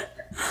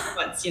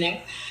 Once, you know.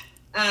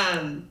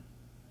 But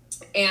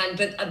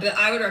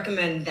I would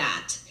recommend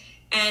that.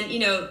 And, you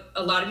know,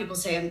 a lot of people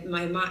say,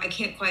 I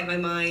can't quiet my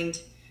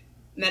mind.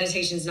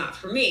 Meditation is not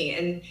for me.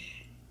 And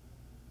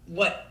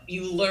what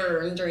you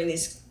learn during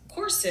these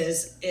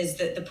courses is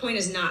that the point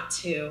is not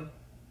to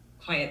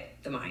quiet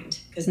the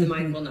mind, because the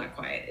mind will not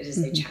quiet. It is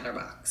a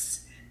chatterbox.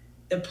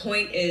 The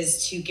point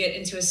is to get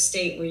into a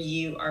state where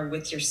you are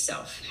with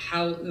yourself.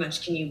 How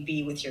much can you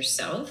be with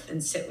yourself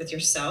and sit with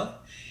yourself?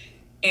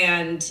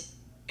 And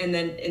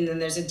then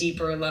there's a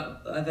deeper level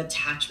of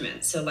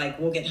attachment. So like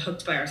we'll get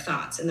hooked by our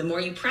thoughts. And the more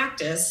you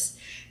practice,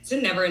 it's a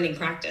never-ending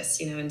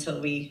practice, you know,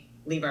 until we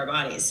leave our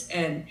bodies.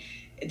 And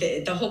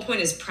the whole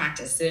point is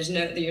practice.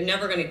 You're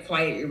never going to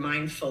quiet your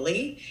mind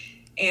fully.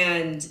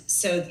 And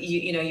so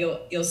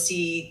you'll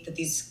see that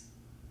these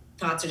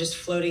thoughts are just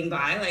floating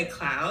by like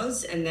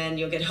clouds, and then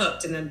you'll get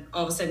hooked, and then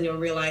all of a sudden you'll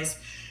realize,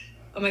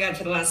 oh my God,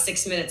 for the last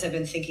 6 minutes I've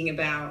been thinking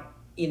about,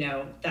 you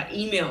know, that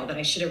email that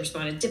I should have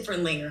responded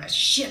differently, or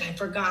shit, I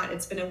forgot,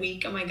 it's been a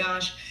week, oh my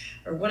gosh,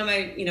 or what am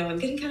I, you know, I'm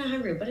getting kind of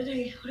hungry, what did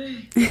I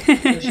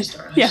grocery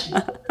store,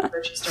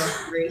 grocery store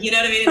hungry, you know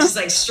what I mean? It's just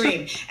like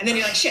stream, and then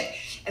you're like, shit,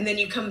 and then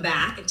you come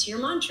back into your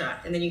mantra,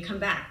 and then you come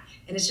back,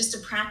 and it's just a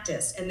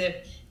practice. And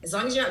as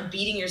long as you're not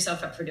beating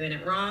yourself up for doing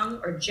it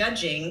wrong or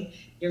judging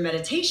your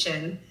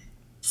meditation,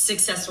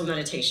 successful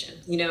meditation,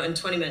 you know, in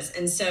 20 minutes.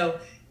 And so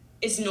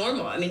it's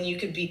normal. I mean, you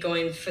could be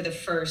going for the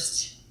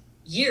first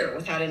year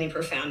without any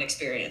profound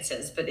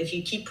experiences, but if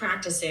you keep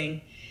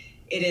practicing,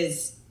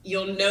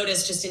 you'll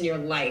notice just in your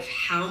life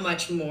how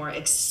much more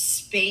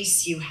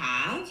space you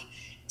have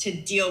to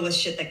deal with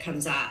shit that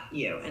comes at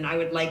you. And I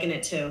would liken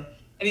it to,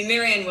 I mean,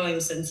 Marianne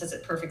Williamson says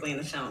it perfectly in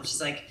the film. She's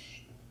like,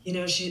 you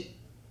know,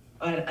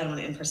 I don't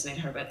want to impersonate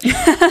her, but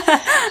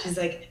she's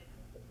like,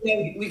 you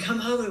know, we come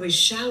home and we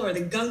shower the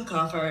gunk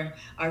off our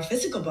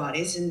physical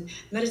bodies, and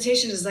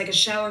meditation is like a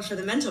shower for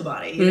the mental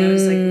body. You know,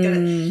 it's like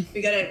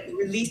we gotta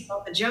release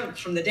all the junk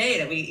from the day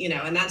that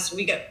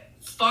we get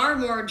far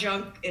more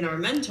junk in our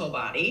mental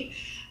body,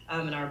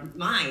 in our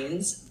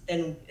minds,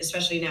 than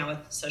especially now with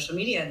social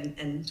media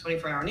and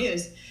 24-hour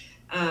news.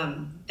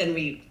 than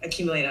we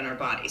accumulate on our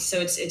bodies. So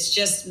it's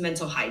just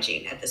mental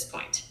hygiene at this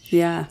point.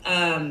 Yeah.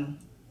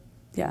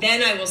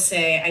 Then I will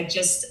say,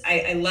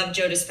 I love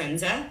Joe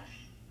Dispenza.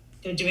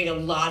 They're doing a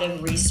lot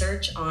of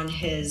research on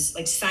his,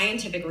 like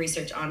scientific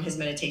research on his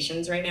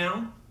meditations right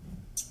now.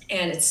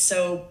 And it's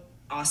so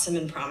awesome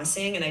and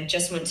promising. And I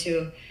just went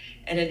to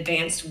an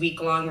advanced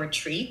week-long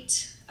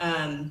retreat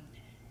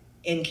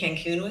in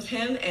Cancun with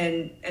him.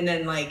 And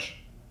then like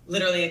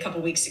literally a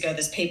couple weeks ago,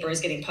 this paper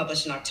is getting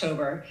published in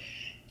October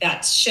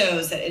that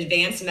shows that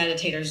advanced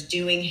meditators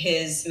doing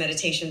his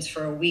meditations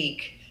for a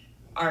week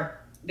are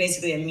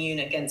basically immune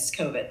against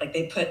COVID. Like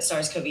they put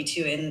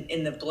SARS-CoV-2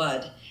 in the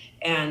blood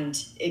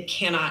and it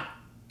cannot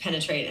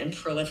penetrate and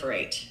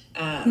proliferate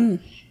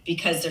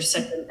because there's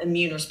such an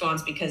immune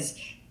response, because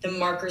the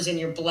markers in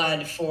your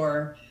blood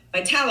for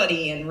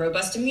vitality and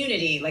robust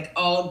immunity, like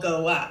all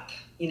go up,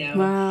 you know.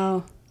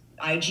 Wow.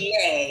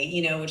 IgA,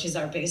 you know, which is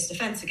our biggest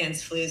defense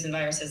against flus and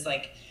viruses,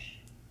 like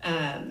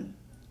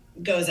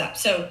goes up.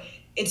 So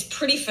it's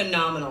pretty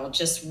phenomenal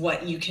just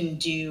what you can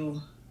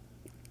do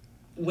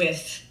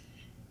with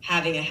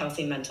having a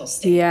healthy mental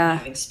state, and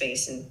having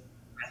space and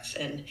breath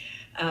and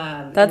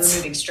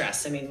removing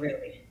stress. I mean,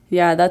 really.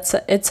 Yeah,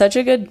 it's such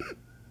a good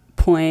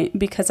point,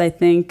 because I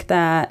think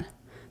that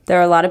there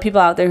are a lot of people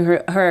out there who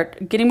are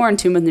getting more in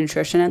tune with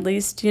nutrition, at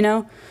least, you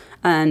know,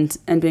 and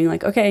being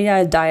like, okay,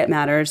 yeah, diet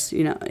matters.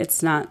 You know,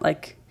 it's not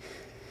like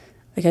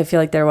I feel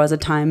like there was a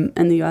time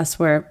in the U.S.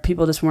 where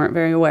people just weren't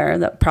very aware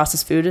that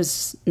processed food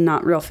is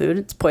not real food.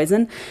 It's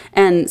poison.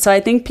 And so I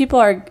think people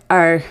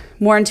are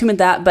more in tune with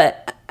that,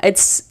 but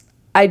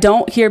I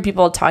don't hear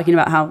people talking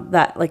about how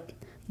that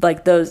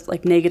like those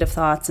like negative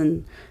thoughts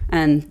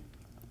and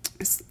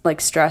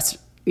like stress,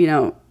 you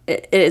know,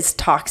 it is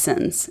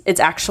toxins. It's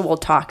actual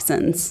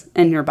toxins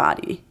in your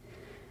body.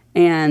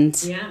 And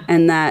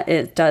that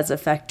it does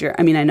affect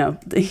I mean, I know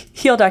the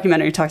Heal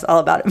documentary talks all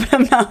about it, but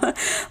I'm not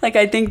like,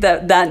 I think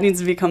that needs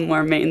to become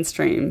more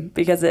mainstream,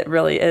 because it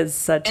really is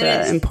such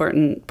an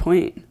important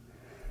point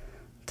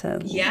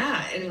and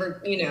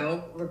you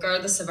know,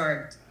 regardless of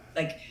our,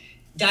 like,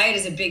 diet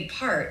is a big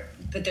part,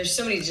 but there's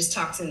so many just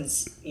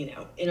toxins, you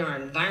know, in our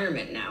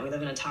environment now. We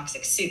live in a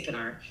toxic soup, in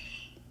our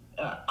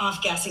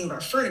off-gassing of our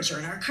furniture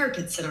and our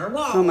carpets and our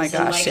walls. Oh my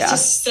gosh, and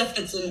just stuff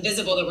that's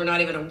invisible that we're not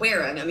even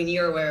aware of. I mean,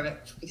 you're aware of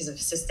it because of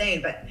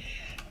SISTAIN, but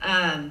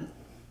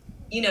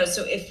you know,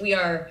 so if we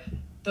are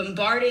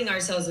bombarding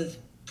ourselves with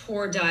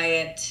poor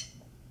diet,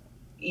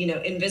 you know,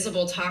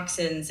 invisible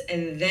toxins,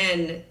 and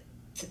then,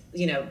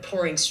 you know,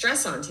 pouring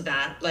stress onto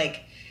that,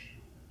 like,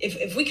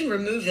 if we can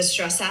remove the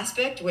stress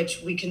aspect,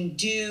 which we can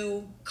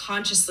do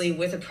consciously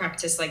with a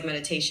practice like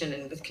meditation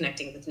and with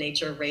connecting with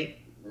nature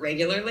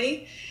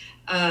regularly,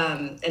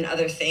 and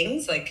other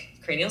things like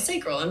cranial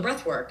sacral and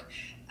breath work,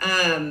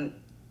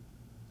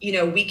 you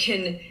know, we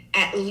can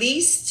at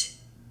least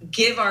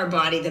give our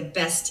body the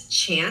best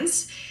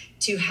chance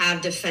to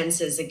have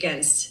defenses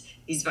against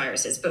these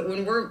viruses. But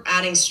when we're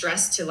adding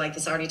stress to like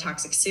this already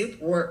toxic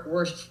soup,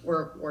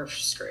 we're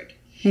screwed.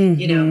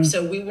 You know,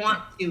 so we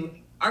want to,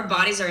 our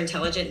bodies are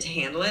intelligent to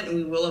handle it, and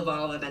we will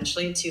evolve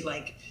eventually to,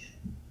 like,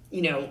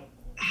 you know,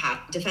 have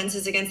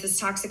defenses against this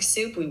toxic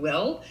soup. We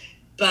will,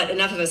 but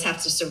enough of us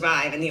have to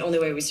survive. And the only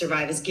way we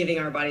survive is giving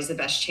our bodies the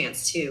best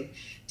chance to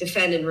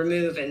defend and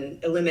remove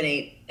and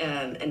eliminate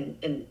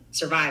and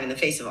survive in the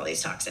face of all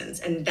these toxins.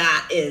 And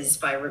that is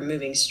by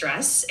removing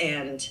stress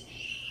and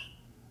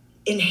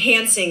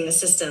enhancing the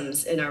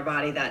systems in our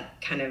body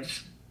that kind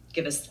of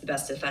give us the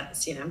best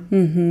defense, you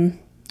know?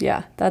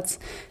 Yeah, that's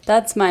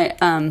my,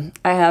 I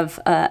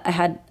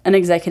had an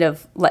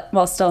executive,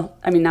 well, still,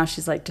 I mean, now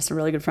she's like just a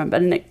really good friend,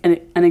 but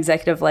an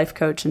executive life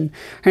coach, and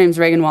her name's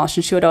Reagan Walsh.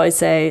 And she would always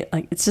say,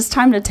 like, it's just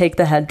time to take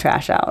the head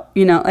trash out,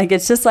 you know, like,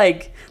 it's just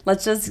like,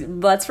 let's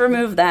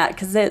remove that.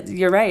 'Cause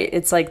you're right.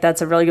 It's like,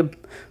 that's a really good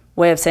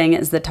way of saying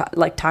it, is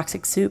like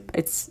toxic soup.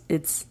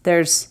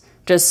 There's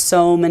just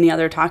so many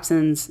other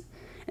toxins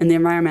in the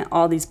environment,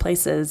 all these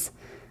places.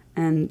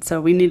 And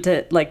so we need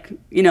to, like,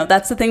 you know,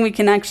 that's the thing we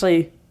can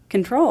actually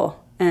control.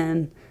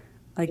 And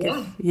like,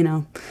 if, you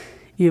know,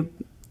 you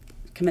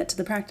commit to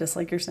the practice,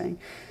 like you're saying.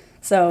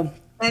 So,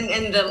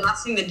 and the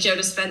last thing that Joe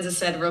Dispenza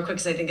said real quick,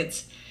 because I think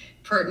it's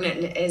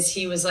pertinent, is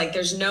he was like,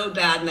 there's no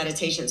bad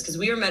meditations, because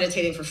we were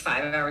meditating for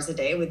 5 hours a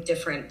day with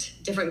different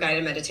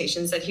guided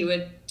meditations that he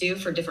would do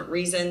for different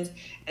reasons.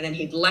 And then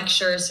he'd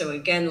lecture. So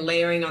again,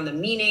 layering on the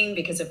meaning,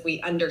 because if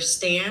we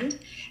understand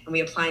and we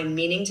apply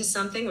meaning to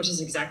something, which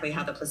is exactly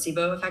how the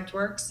placebo effect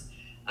works,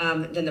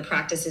 then the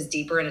practice is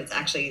deeper, and it's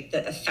actually,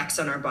 the effects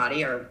on our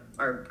body are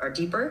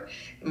deeper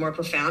and more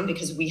profound,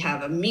 because we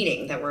have a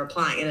meaning that we're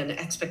applying and an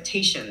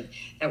expectation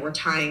that we're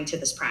tying to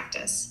this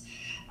practice.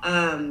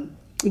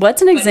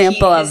 What's an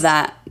example of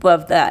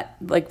that,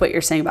 like what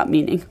you're saying about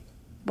meaning?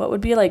 What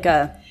would be like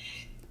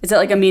is it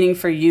like a meaning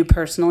for you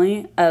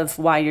personally of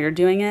why you're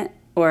doing it?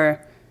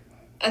 Or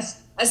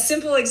a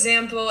simple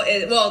example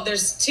is, well,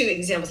 there's two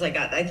examples I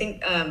got. I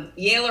think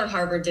Yale or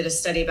Harvard did a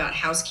study about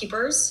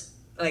housekeepers,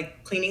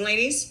 like cleaning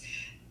ladies.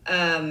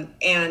 And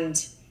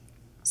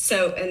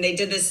they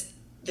did this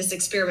this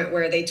experiment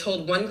where they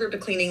told one group of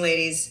cleaning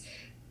ladies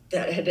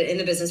that had been in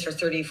the business for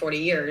 30, 40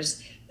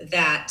 years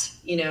that,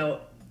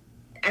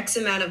 X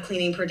amount of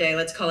cleaning per day,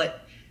 let's call it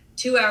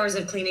 2 hours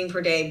of cleaning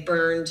per day,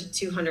 burned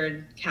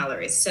 200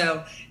 calories.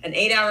 So an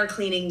 8-hour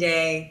cleaning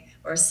day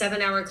or a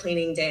 7-hour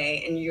cleaning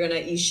day, and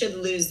you should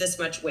lose this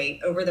much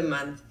weight over the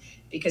month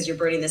because you're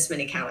burning this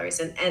many calories.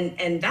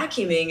 And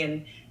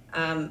vacuuming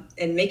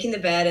and making the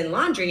bed and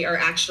laundry are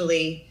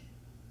actually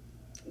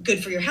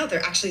good for your health.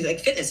 They're actually like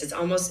fitness. It's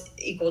almost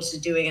equal to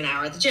doing an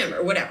hour at the gym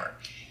or whatever.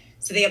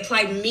 So they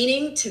applied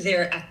meaning to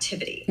their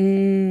activity.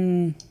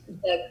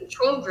 The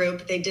control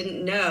group, they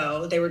didn't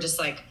know. They were just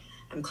like,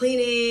 I'm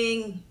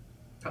cleaning,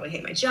 probably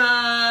hate my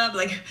job.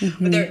 Like,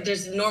 but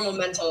there's a normal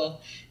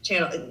mental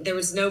channel. There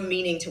was no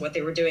meaning to what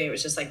they were doing. It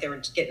was just like they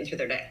were getting through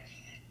their day.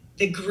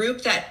 The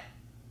group that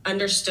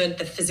understood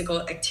the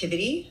physical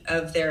activity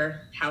of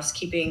their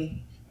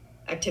housekeeping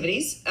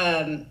activities,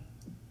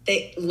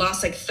 they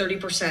lost like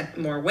 30%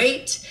 more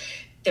weight.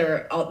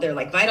 Their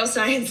like vital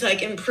signs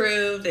like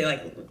improved. They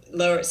like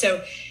lower.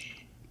 So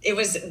it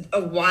was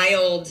a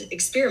wild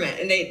experiment,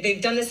 and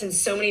they've done this in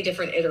so many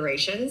different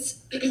iterations,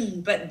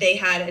 but they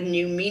had a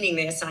new meaning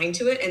they assigned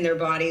to it, and their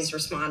bodies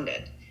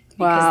responded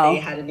because they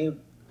had a new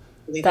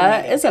belief.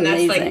 That is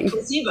amazing. That's like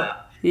placebo.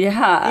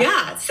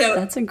 Yeah. So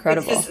that's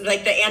incredible. It's this,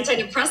 like the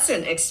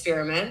antidepressant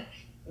experiment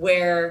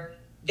where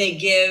they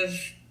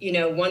give,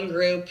 one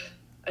group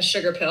a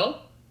sugar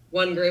pill,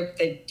 one group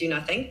they do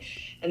nothing,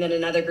 and then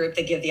another group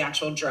they give the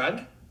actual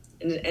drug,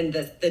 and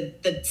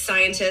the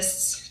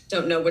scientists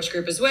don't know which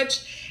group is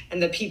which,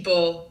 and the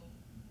people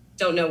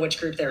don't know which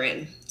group they're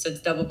in. So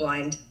it's double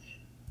blind.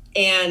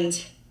 And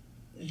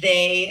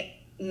they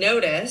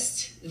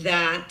noticed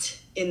that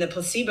in the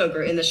placebo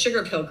group, in the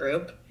sugar pill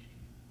group,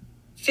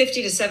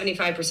 50 to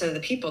 75% of the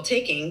people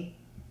taking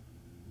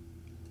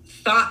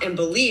thought and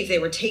believed they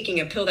were taking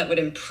a pill that would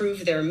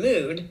improve their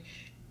mood,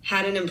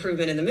 had an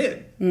improvement in the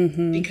mood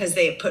because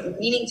they put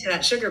meaning to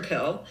that sugar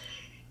pill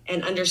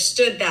and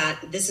understood that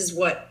this is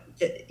what,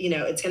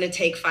 it's going to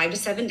take 5 to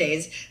 7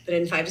 days, but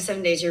in 5 to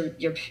 7 days,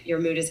 your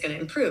mood is going to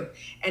improve.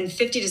 And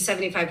 50 to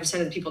 75%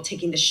 of the people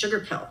taking the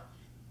sugar pill,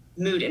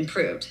 mood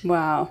improved.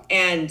 Wow.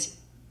 And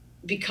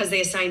because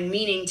they assigned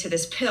meaning to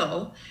this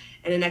pill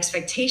and an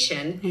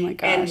expectation. Oh my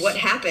gosh. And what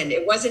happened?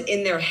 It wasn't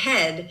in their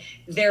head.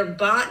 Their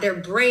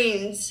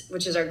brains,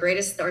 which is our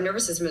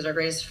nervous system is our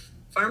greatest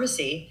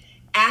pharmacy,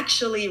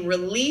 actually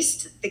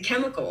released the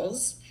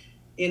chemicals,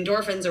 the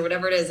endorphins or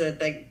whatever it is,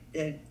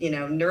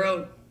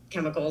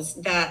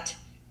 neurochemicals that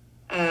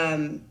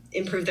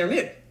improve their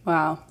mood.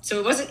 Wow. So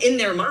it wasn't in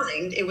their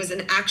mind. It was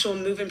an actual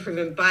mood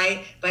improvement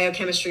by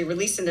biochemistry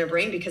released in their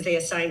brain because they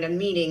assigned a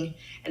meaning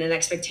and an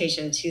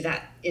expectation to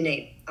that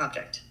innate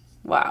object.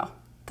 Wow.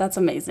 That's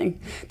amazing.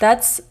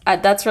 That's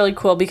really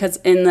cool because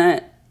in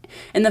the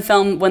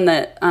film when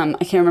I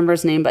can't remember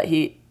his name, but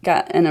he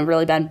got in a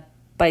really bad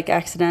bike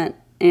accident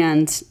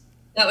and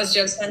that was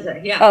Joe Spencer.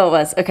 Yeah. Oh, it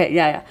was.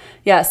 Okay.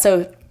 Yeah.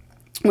 So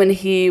when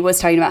he was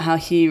talking about how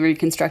he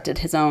reconstructed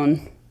his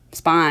own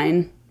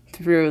spine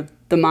through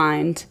the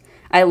mind,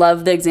 I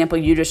love the example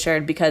you just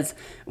shared because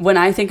when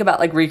I think about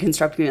like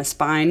reconstructing a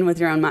spine with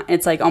your own mind,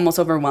 it's like almost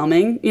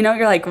overwhelming.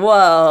 You're like,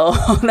 whoa,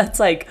 that's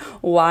like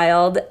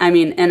wild. I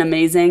mean, and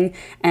amazing.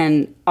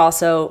 And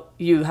also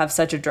you have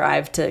such a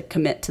drive to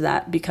commit to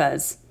that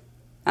because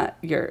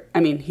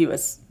he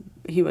was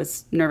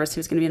nervous he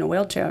was going to be in a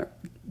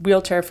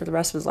wheelchair for the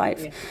rest of his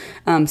life.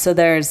 Yeah. So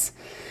there's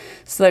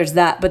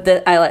that.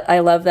 But I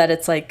love that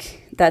it's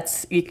like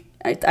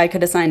I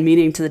could assign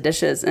meaning to the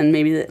dishes and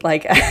maybe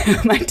like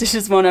my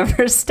dishes won't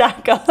ever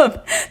stack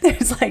up.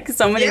 There's like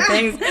so many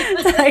things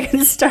that I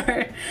can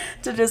start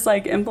to just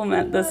like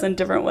implement this in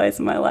different ways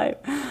in my life.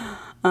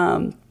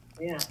 I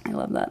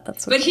love that.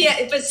 That's so cool.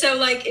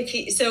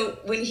 So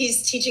when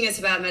he's teaching us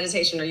about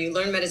meditation, or you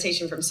learn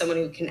meditation from someone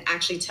who can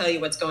actually tell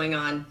you what's going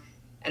on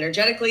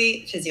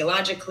energetically,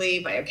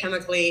 physiologically,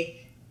 biochemically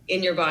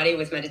in your body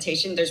with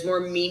meditation, there's more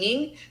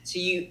meaning. So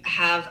you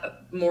have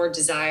more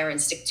desire and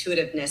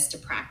stick-to-itiveness to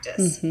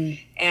practice.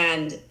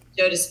 And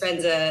Joe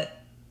Dispenza,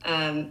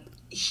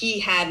 he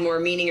had more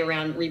meaning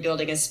around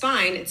rebuilding his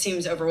spine. It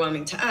seems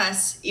overwhelming to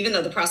us, even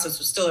though the process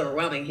was still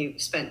overwhelming. He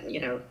spent,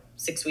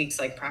 6 weeks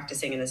like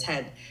practicing in his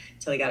head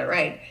till he got it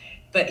right.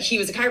 But he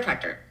was a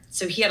chiropractor.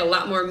 So he had a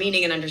lot more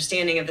meaning and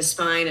understanding of the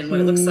spine and what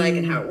it looks like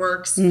and how it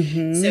works.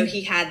 So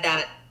he had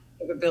that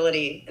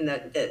ability and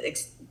the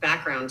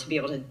background to be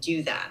able to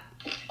do that.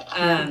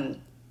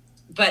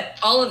 But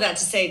all of that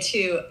to say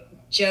too,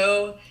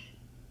 Joe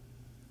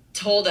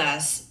told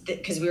us that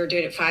because we were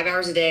doing it 5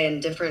 hours a day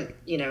and different,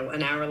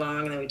 an hour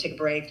long, and then we take a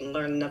break and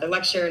learn another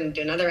lecture and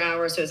do another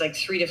hour. So it was like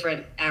 3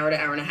 different hour to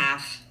hour and a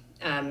half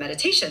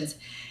meditations.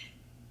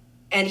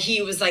 And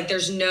he was like,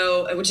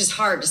 which is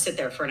hard to sit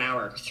there for an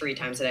hour 3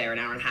 times a day or an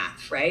hour and a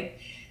half, right?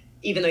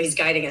 Even though he's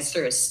guiding us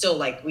through, it's still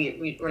like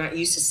we're not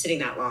used to sitting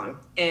that long.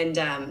 And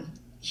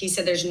he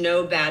said there's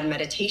no bad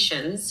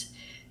meditations.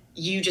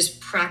 You just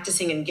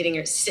practicing and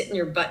sitting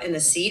your butt in the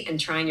seat and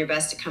trying your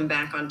best to come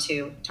back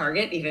onto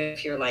target, even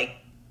if you're like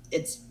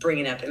it's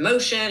bringing up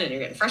emotion, and you're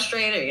getting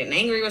frustrated, or you're getting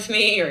angry with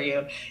me, or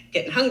you're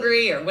getting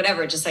hungry, or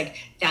whatever. Just like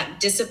that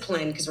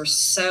discipline, because we're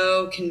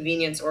so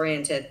convenience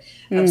oriented,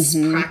 of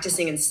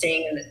practicing and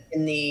staying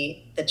in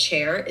the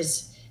chair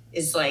is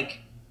like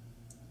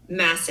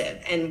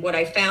massive. And what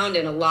I found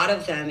in a lot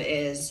of them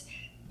is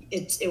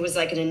it was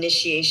like an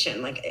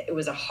initiation. Like it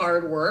was a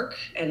hard work,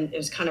 and it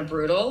was kind of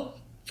brutal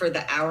for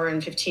the hour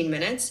and 15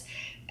 minutes.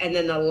 And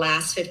then the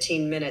last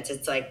 15 minutes,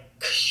 it's like,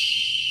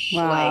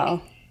 wow.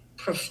 like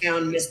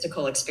profound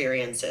mystical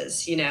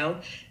experiences, you know?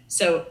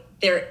 So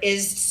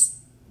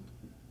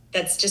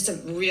that's just a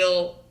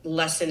real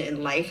lesson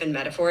in life and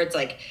metaphor. It's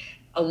like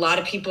a lot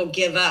of people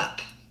give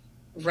up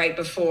right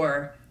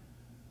before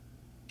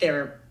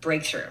their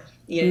breakthrough,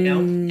 you know?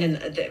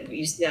 And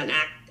you see that on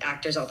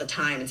actors all the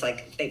time. It's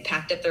like they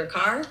packed up their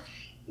car,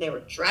 they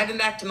were driving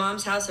back to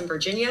mom's house in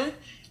Virginia,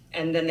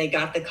 and then they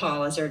got the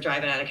call as they were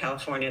driving out of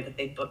California that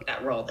they booked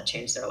that role that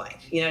changed their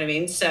life. You know what I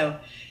mean? So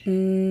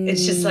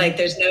it's just like,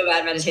 there's no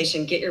bad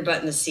meditation. Get your butt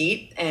in the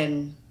seat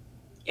and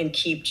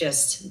keep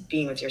just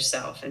being with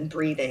yourself and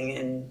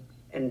breathing,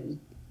 and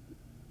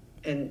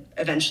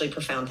eventually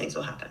profound things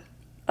will happen.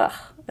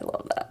 Oh, I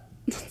love that.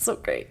 That's so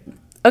great.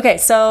 Okay.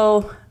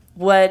 So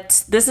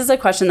this is a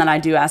question that I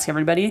do ask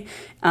everybody.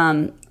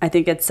 I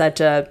think it's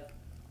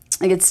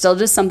it's still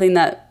just something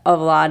that a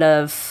lot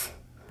of,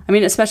 I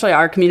mean, especially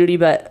our community,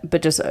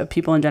 but just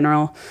people in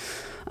general,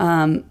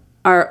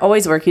 are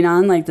always working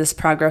on, like this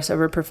progress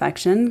over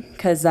perfection,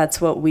 because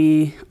that's what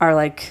we are,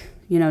 like,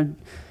 you know,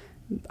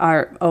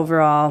 our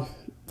overall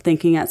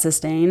thinking at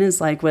SISTAIN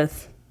is like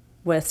with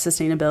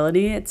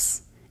sustainability.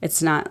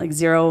 It's not like the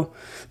 0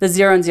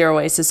 and 0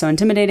 waste is so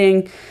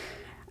intimidating,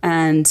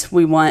 and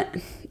we want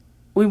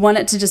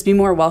it to just be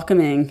more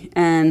welcoming,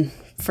 and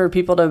for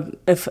people to,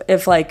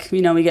 if like, you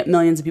know, we get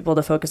millions of people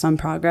to focus on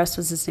progress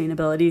with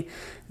sustainability,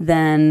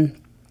 then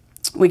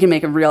we can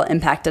make a real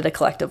impact at a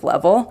collective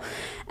level.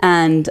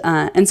 And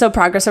so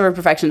progress over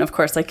perfection, of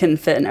course, like can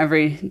fit in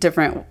every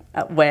different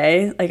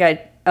way,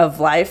 of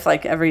life,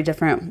 like every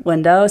different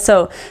window.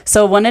 So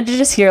wanted to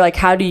just hear, like,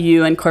 how do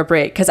you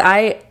incorporate, because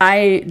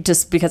I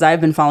just, because I've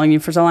been following you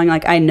for so long,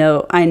 like I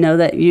know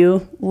that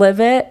you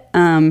live it.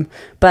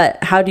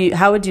 But how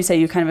would you say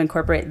you kind of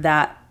incorporate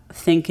that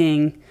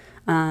thinking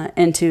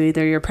into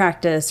either your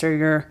practice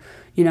or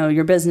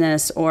your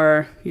business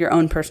or your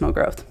own personal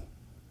growth?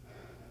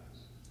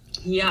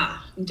 Yeah,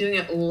 I'm doing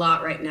it a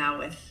lot right now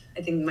with,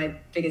 I think my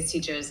biggest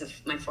teacher is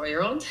my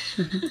 4-year-old.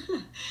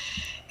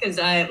 Because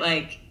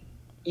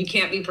you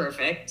can't be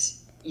perfect.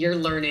 You're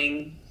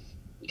learning,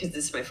 because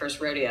this is my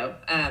first rodeo,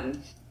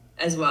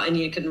 as well. And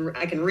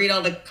I can read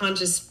all the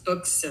conscious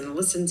books and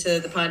listen to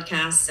the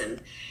podcasts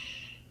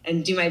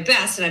and do my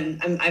best.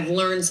 And I've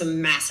learned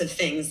some massive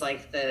things,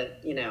 like the,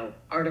 you know,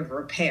 art of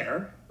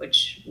repair,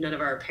 which none of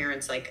our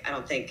parents, like, I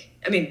don't think,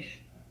 I mean,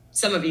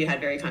 some of you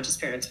had very conscious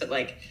parents, but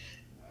like,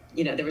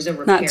 you know, there was a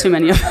repair. Not too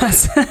many of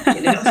us.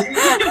 You know,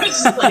 it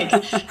was just like,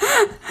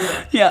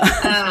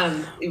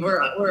 yeah.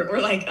 We're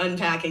like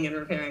unpacking and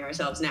repairing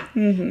ourselves now.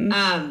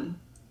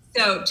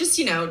 So just,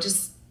 you know,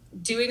 just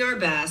doing our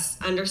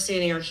best,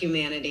 understanding our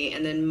humanity,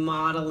 and then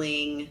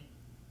modeling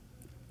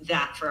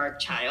that for our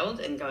child,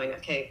 and going,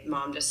 okay,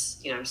 mom,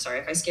 just, you know, I'm sorry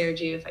if I scared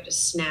you, if I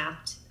just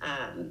snapped,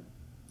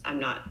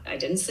 I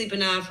didn't sleep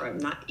enough, or I'm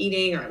not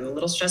eating, or I'm a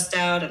little stressed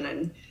out and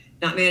I'm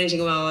not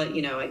managing well,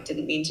 you know, I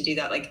didn't mean to do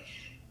that. Like,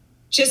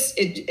 just,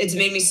 it's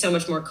made me so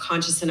much more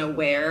conscious and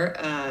aware,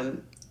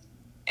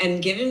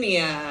 and given me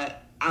a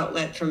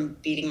outlet from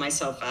beating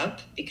myself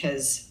up,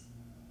 because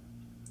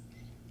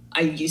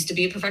I used to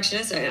be a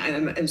perfectionist.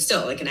 I'm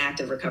still like an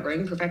active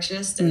recovering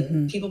perfectionist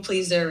and people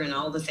pleaser and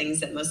all the things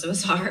that most of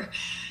us are.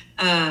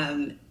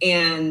 And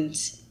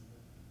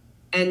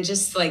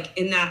just like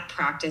in that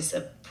practice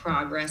of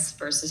progress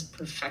versus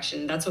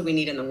perfection, that's what we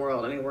need in the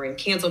world. I mean, we're in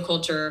cancel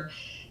culture.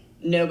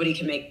 Nobody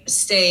can make a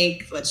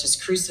mistake. Let's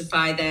just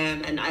crucify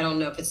them. And I don't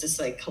know if it's just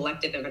like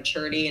collective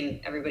immaturity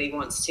and everybody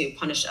wants to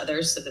punish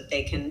others so that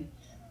they can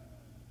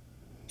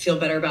feel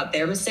better about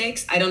their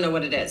mistakes. I don't know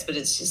what it is, but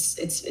it's just,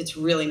 it's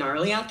really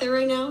gnarly out there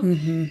right now.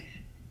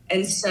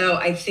 And so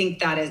I think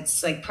that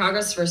it's like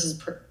progress versus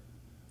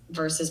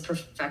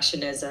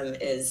perfectionism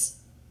is,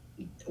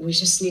 we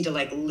just need to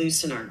like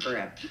loosen our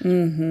grip,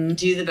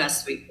 do the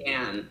best we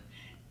can.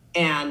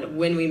 And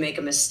when we make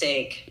a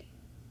mistake,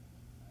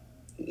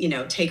 you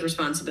know, take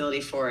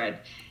responsibility for it.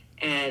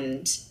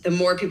 And the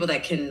more people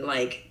that can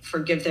like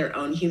forgive their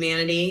own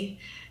humanity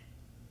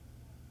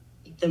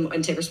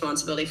and take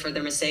responsibility for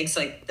their mistakes,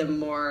 like the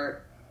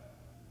more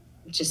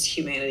just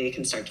humanity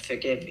can start to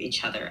forgive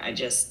each other. I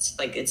just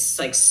like, it's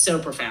like so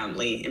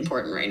profoundly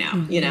important right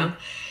now, you know?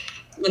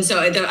 And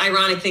so the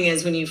ironic thing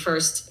is when we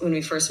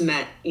first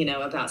met, you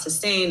know, about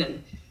SISTAIN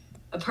and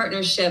a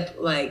partnership,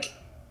 like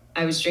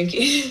I was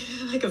drinking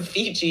like a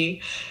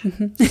Fiji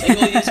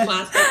single-use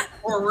plastic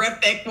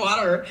horrific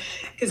water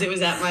because it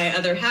was at my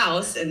other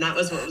house and that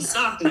was what was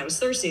stocked and I was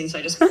thirsty. And so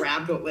I just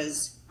grabbed what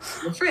was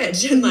in the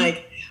fridge and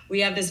like, we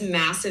have this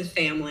massive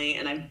family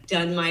and I've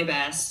done my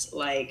best,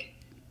 like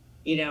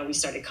we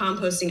started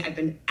composting. I've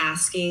been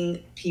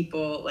asking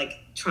people, like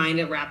trying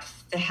to wrap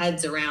the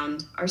heads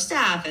around our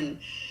staff and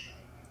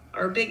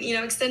our big,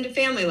 extended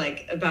family,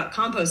 like about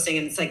composting.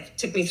 And it's like,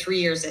 took me 3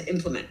 years to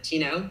implement,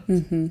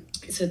 Mm-hmm.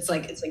 So it's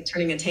like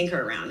turning a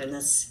tanker around in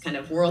this kind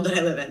of world that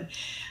I live in.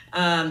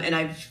 And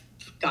I've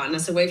gotten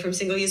us away from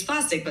single-use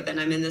plastic, but then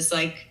I'm in this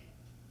like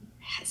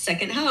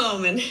second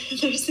home and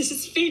there's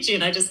this Fiji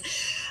and I'm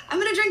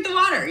going to drink the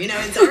water,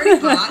 it's already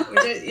hot,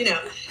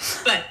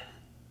 but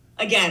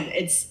again,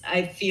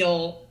 I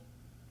feel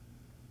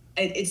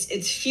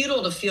it's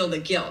futile to feel the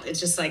guilt. It's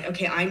just like,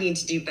 okay, I need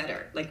to do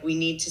better. Like, we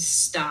need to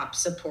stop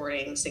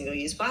supporting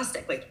single-use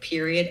plastic, like,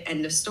 period,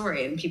 end of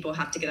story. And people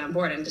have to get on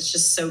board. And it's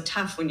just so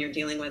tough when you're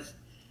dealing with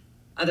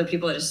other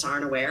people that just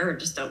aren't aware or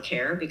just don't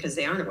care because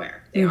they aren't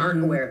aware. They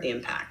aren't aware of the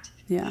impact.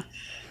 Yeah.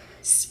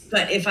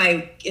 But if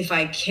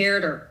I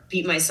cared or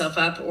beat myself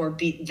up or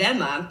beat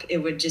them up, it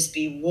would just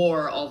be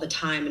war all the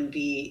time and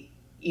be,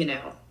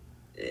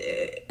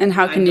 and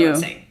how can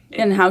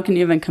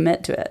you even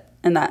commit to it?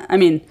 And that, I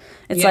mean,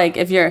 it's like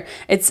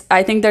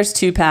I think there's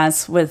two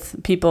paths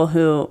with people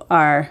who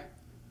are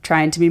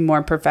trying to be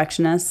more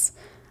perfectionists,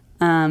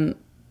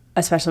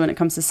 especially when it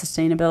comes to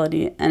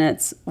sustainability. And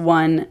it's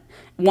one,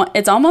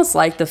 it's almost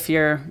like the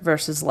fear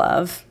versus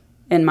love,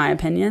 in my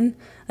opinion.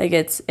 Like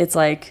it's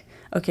like,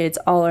 okay, it's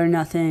all or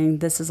nothing.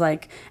 This is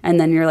like, and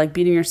then you're like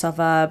beating yourself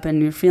up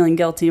and you're feeling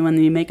guilty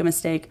when you make a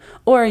mistake,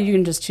 or you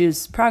can just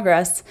choose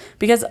progress,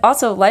 because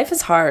also life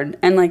is hard.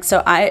 And like,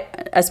 so I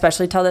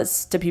especially tell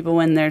this to people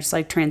when there's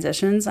like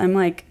transitions. I'm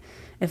like,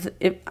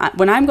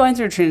 when I'm going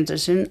through a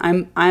transition,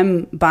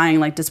 I'm buying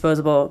like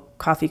disposable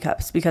coffee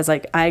cups, because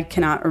like I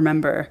cannot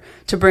remember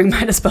to bring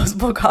my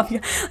disposable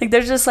coffee. Like,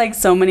 there's just like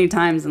so many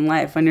times in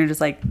life when you're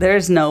just like,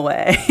 there's no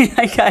way.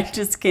 Like, I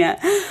just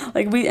can't.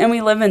 Like,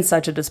 we live in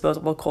such a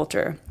disposable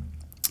culture,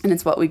 and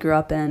it's what we grew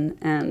up in.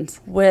 And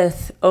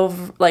with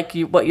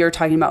what you're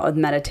talking about with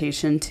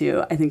meditation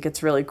too, I think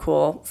it's really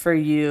cool for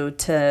you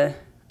to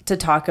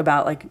talk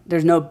about, like,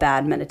 there's no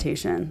bad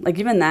meditation. Like,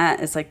 even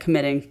that is like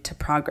committing to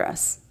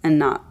progress and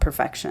not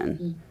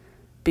perfection,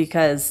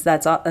 because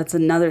that's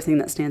another thing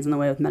that stands in the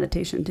way with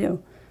meditation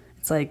too.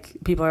 It's like,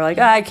 people are like,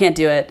 I can't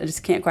do it. I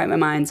just can't quiet my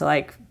mind. So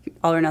like,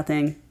 all or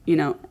nothing,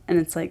 and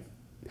it's like,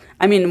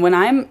 I mean, when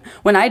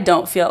I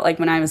don't feel like,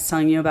 when I was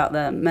telling you about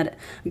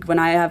when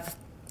I have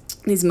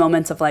these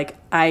moments of like,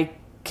 I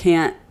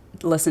can't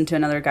listen to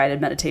another guided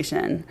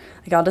meditation,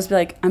 like, I'll just be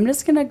like, I'm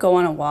just gonna go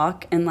on a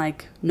walk and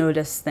like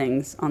notice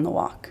things on the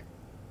walk,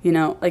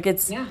 like,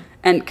 it's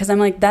and because I'm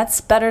like, that's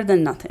better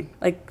than nothing.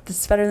 Like,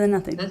 that's better than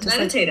nothing. That's just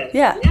meditative.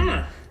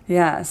 Like,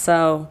 yeah.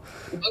 So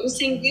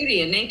noticing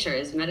beauty in nature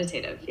is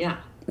meditative.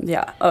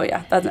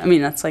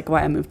 That's like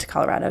why I moved to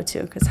Colorado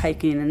too, because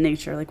hiking and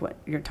nature, like what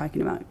you're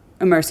talking about,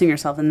 immersing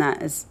yourself in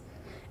that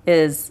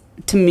is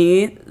to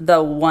me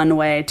the one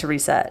way to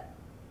reset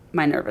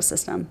my nervous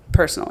system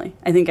personally.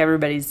 I think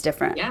everybody's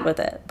different with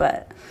it,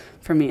 but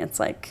for me it's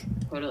like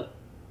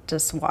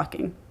just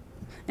walking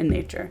in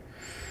nature.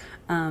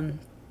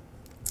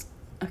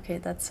 Okay,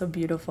 that's so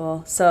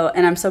beautiful. So,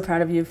 and I'm so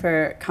proud of you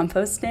for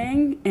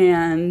composting,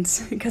 and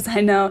because I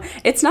know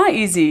it's not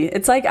easy.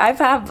 It's like, I've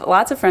had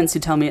lots of friends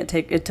who tell me it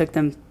took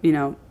them,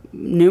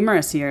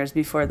 numerous years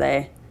before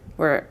they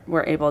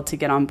were able to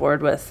get on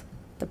board with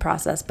the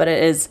process. But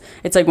it's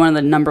like one of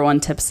the number one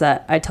tips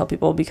that I tell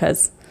people,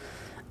 because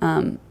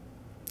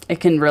it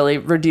can really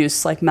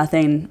reduce like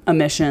methane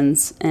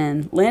emissions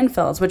in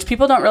landfills, which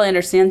people don't really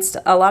understand.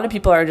 A lot of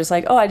people are just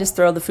like, oh, I just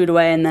throw the food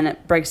away and then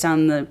it breaks down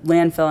in the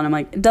landfill. And I'm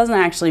like, it doesn't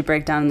actually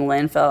break down in the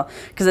landfill,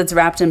 because it's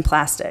wrapped in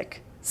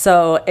plastic.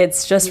 So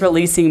it's just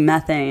releasing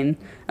methane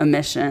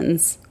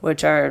emissions,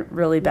 which are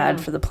really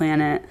bad for the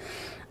planet.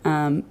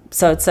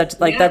 So it's such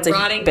like, that's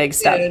a big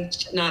step.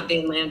 Not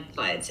being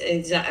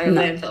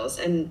landfills.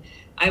 And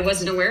I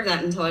wasn't aware of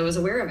that until I was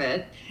aware of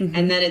it. Mm-hmm.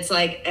 And then it's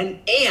like, and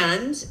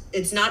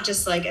it's not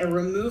just like a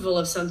removal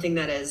of something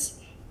that is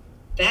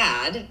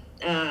bad,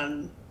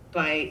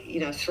 by,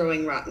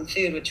 throwing rotten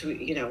food, which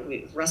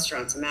we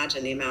restaurants,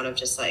 imagine the amount of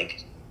just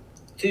like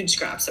food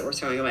scraps that we're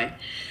throwing away,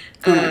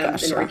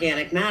 in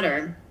organic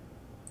matter.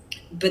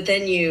 But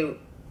then you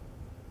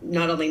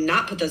not only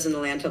not put those in the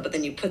landfill, but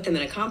then you put them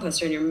in a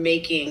composter, and you're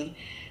making,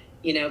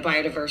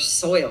 biodiverse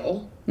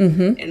soil,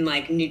 and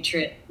like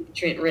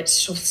nutrient-rich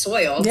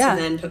soil to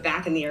then put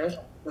back in the earth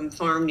and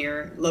farm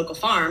your local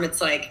farm. It's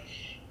like,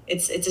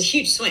 it's a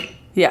huge swing.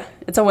 Yeah,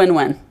 it's a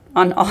win-win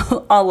on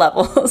all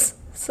levels.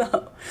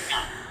 So,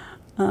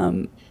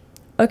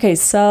 okay,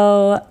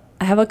 so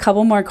I have a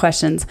couple more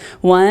questions.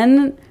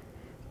 One,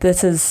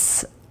 this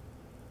is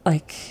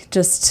like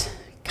just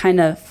kind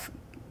of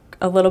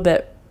a little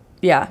bit,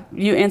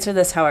 you answer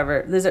this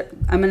however.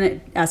 I'm going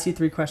to ask you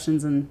 3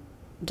 questions and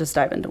just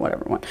dive into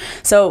whatever one.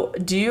 So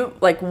do you,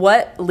 like,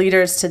 what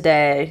leaders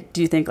today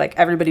do you think like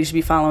everybody should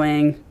be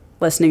following,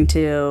 listening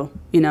to,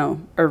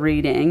 or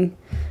reading?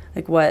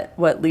 Like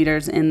what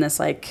leaders in this,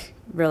 like,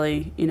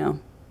 really, in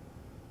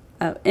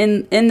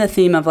the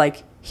theme of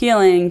like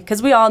healing,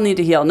 because we all need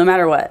to heal no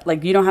matter what.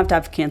 Like, you don't have to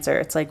have cancer.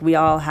 It's like we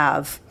all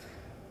have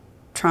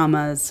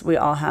traumas. We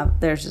all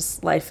have,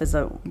 life is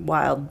a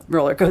wild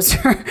roller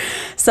coaster.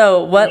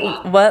 So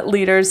what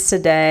leaders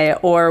today,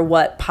 or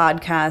what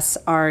podcasts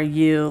are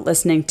you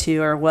listening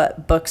to, or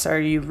what books are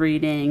you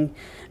reading?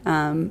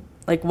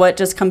 Like what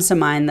just comes to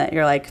mind that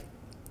you're like,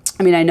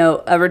 I mean, I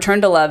know A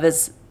Return to Love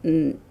is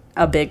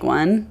a big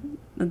one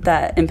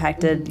that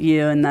impacted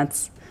you, and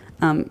that's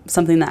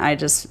something that I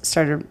just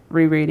started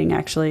rereading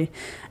actually.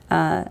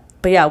 But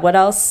yeah, what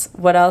else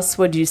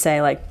would you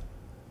say, like,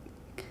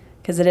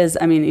 because it is,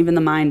 I mean, even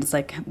the mind is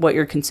like what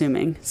you're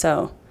consuming.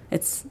 So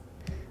it's,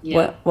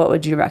 what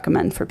would you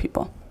recommend for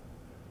people?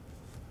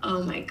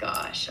 Oh my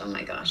gosh.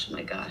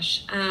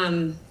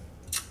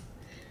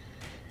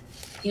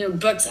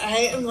 Books, I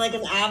am like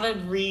an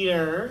avid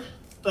reader,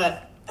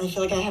 but I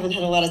feel like I haven't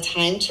had a lot of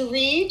time to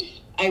read.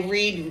 I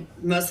read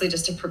mostly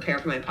just to prepare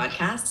for my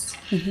podcasts.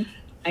 Mm-hmm.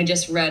 I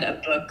just read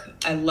a book.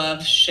 I love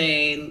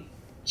Shalina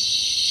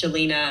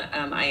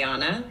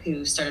Ayana,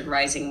 who started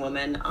Rising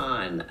Woman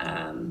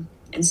on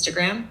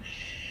Instagram.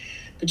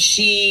 But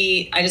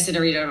I just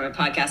interviewed her on my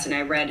podcast, and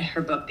I read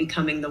her book,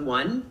 Becoming the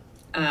One.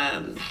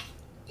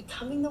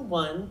 Becoming the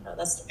One. Oh,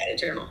 that's the guided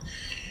journal.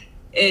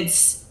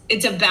 It's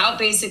about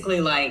basically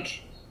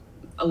like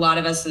a lot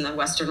of us in the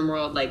Western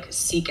world like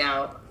seek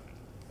out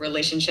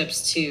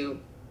relationships to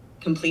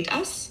complete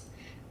us.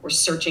 We're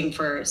searching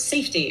for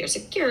safety or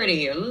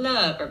security or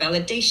love or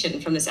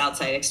validation from this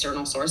outside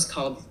external source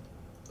called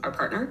our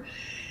partner.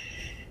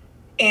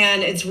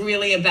 And it's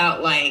really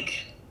about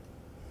like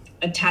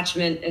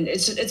attachment, and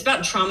it's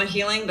about trauma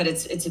healing, but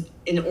it's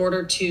in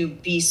order to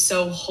be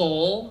so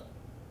whole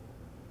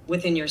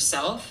within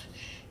yourself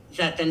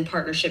that then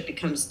partnership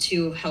becomes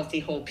two healthy,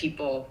 whole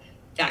people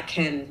that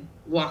can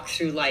walk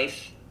through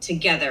life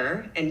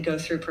together and go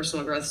through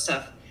personal growth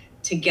stuff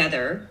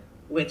together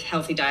with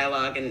healthy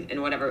dialogue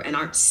and whatever, and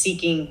aren't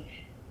seeking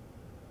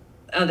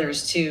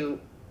others to,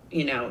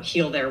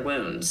 heal their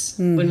wounds.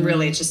 Mm-hmm. When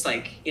really it's just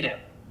like,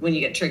 when you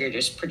get triggered,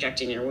 you're just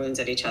projecting your wounds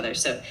at each other.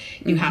 So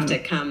you have to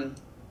come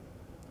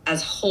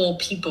as whole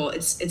people.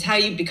 It's how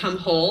you become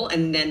whole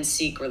and then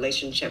seek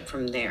relationship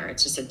from there.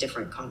 It's just a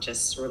different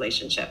conscious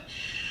relationship.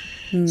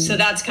 So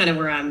that's kind of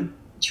where I'm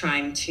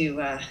trying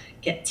to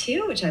get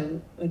to, which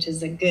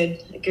is a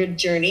good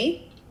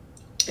journey.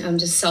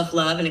 Just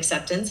self-love and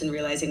acceptance, and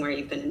realizing where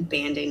you've been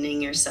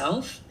abandoning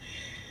yourself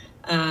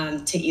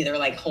to either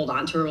like hold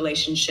on to a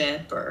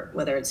relationship, or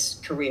whether it's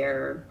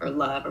career or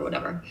love or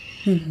whatever.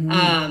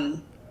 Mm-hmm.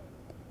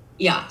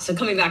 So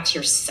coming back to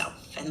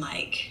yourself and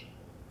like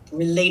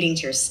relating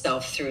to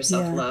yourself through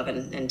self-love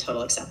and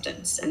total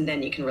acceptance, and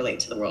then you can relate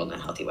to the world in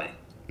a healthy way.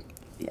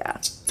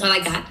 So I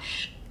like that.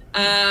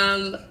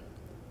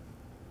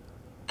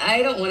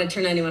 I don't want to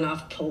turn anyone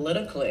off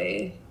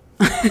politically.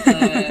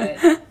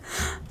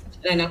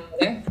 Did I not go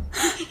there?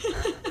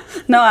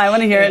 No, I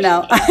want to hear it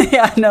now.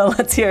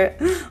 Let's hear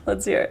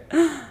it.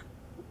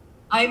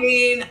 I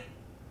mean,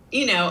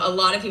 a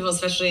lot of people,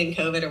 especially in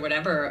COVID or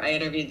whatever, I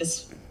interviewed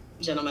this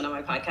gentleman on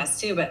my podcast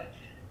too, but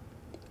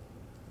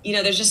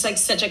there's just like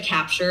such a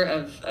capture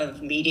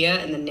of media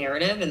and the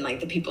narrative and like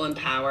the people in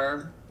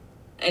power.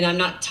 And I'm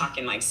not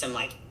talking like some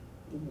like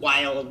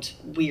wild,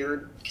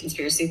 weird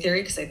conspiracy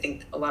theory, because I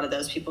think a lot of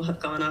those people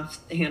have gone off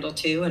the handle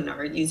too and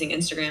are using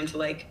Instagram to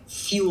like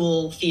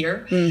fuel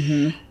fear.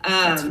 Mm-hmm.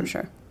 That's for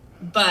sure.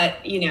 But,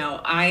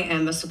 I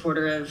am a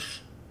supporter of,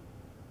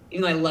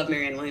 even though I love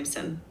Marianne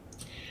Williamson,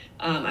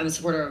 I'm a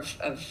supporter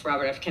of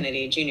Robert F.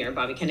 Kennedy Jr.,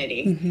 Bobby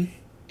Kennedy,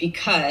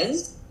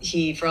 because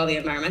for all the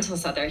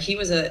environmentalists out there, he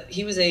was a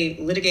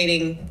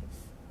litigating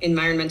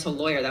environmental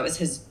lawyer. That was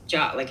his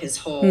job, like his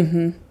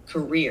whole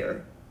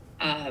career.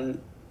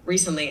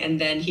 Recently, and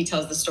then he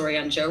tells the story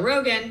on Joe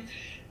Rogan,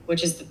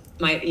 which is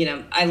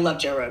I love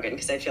Joe Rogan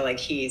because I feel like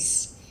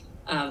he's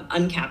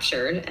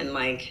uncaptured and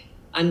like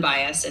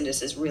unbiased, and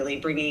just is really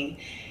bringing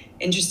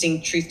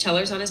interesting truth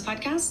tellers on his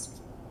podcast.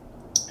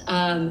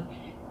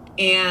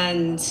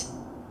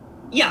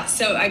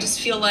 So I just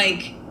feel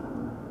like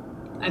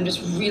I'm just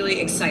really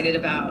excited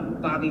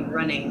about Bobby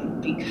running,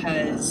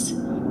 because,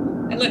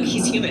 and look,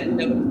 he's human,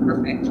 nobody's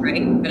perfect,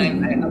 right? But I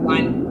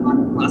align with a lot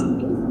of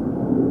philosophies.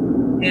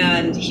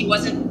 And he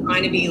wasn't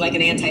trying to be like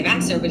an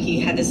anti-vaxxer, but he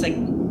had this like,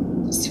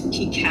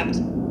 he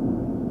kept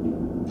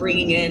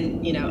bringing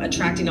in,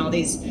 attracting all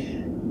these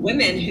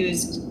women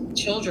whose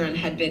children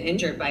had been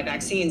injured by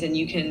vaccines. And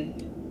you can,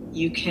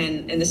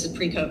 and this is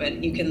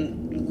pre-COVID, you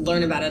can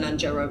learn about it on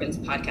Joe Rogan's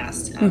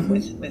podcast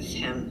with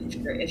him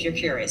if you're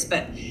curious.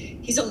 But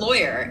he's a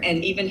lawyer,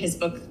 and even his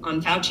book on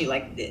Fauci,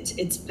 like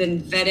it's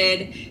been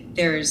vetted.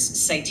 There's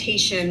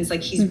citations,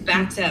 like he's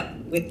backed up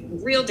with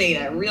real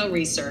data, real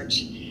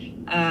research.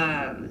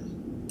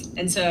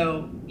 And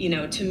so,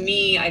 to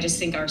me, I just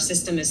think our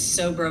system is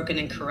so broken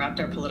and corrupt,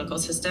 our political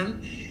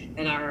system,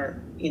 and our,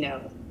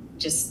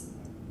 just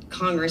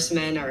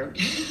congressmen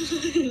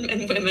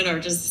and women are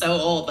just so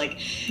old. Like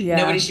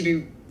nobody should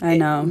be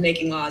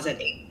making laws at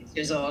 8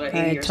 years old or 80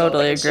 years old. I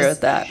totally agree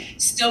with that.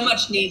 So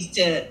much needs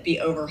to be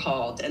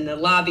overhauled, and the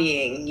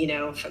lobbying,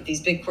 for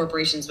these big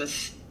corporations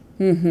with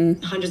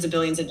hundreds of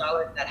billions of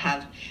dollars that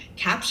have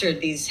captured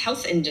these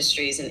health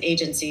industries and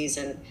agencies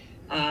and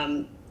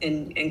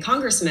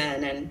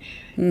congressmen.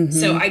 And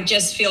so I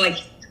just feel like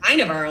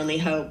kind of our only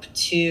hope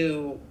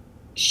to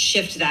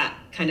shift that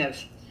kind of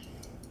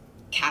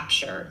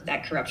capture,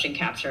 that corruption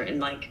capture, and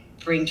like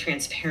bring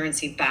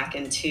transparency back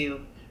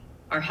into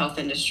our health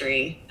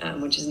industry,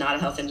 which is not a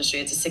health industry,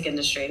 it's a sick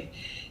industry.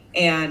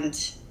 And,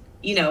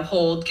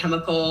 hold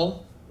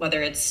chemical,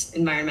 whether it's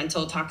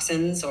environmental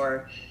toxins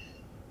or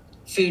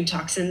food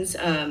toxins,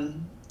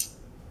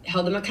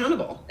 held them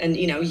accountable. And,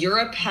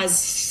 Europe has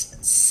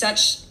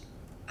such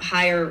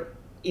higher,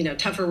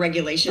 tougher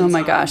regulations. Oh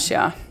my gosh.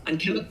 Yeah. On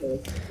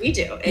chemicals. We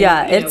do.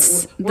 And,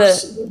 it's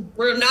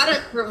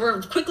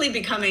we're quickly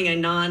becoming a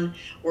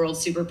non-world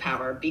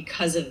superpower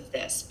because of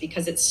this,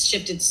 because it's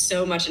shifted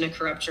so much in a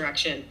corrupt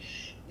direction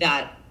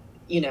that,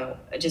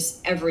 just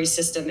every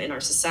system in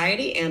our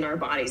society and our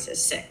bodies is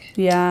sick.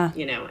 Yeah.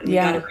 And we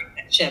got to break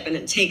that ship. And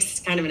it takes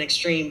kind of an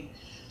extreme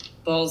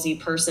ballsy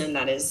person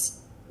that is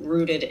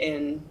rooted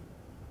in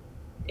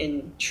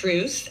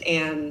truth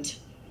and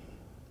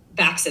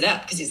backs it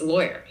up because he's a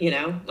lawyer, he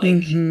has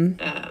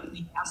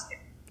to.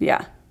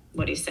 Yeah.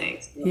 What he's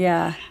saying. So,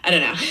 yeah. I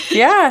don't know.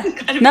 Yeah.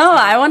 No,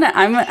 I want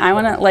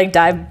to like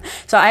dive.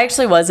 So I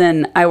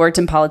worked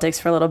in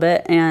politics for a little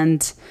bit.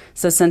 And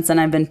so since then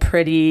I've been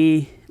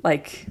pretty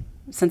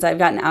since I've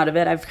gotten out of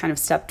it, I've kind of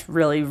stepped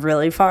really,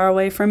 really far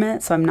away from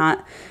it. So I'm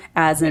not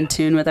as in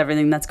tune with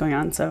everything that's going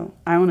on. So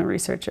I want to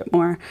research it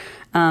more.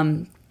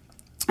 And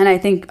I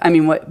think,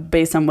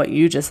 based on what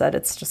you just said,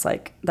 it's just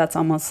like, that's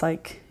almost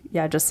like,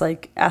 just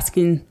like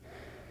asking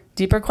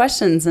deeper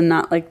questions and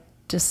not like,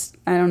 just,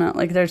 I don't know,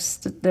 like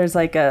there's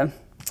like a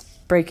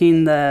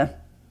breaking the,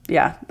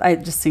 I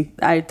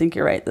think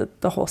you're right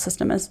that the whole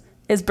system is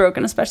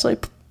broken, especially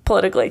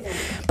politically,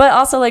 but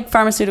also like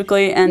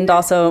pharmaceutically and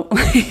also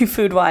like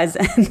food wise.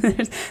 And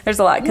there's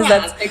a lot because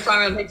that's big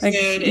pharma, big like,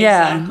 food.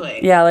 Yeah. Exactly.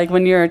 Yeah. Like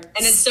when you're, and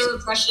it's so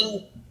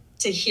refreshing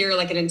to hear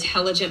like an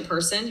intelligent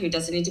person who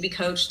doesn't need to be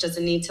coached,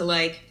 doesn't need to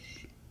like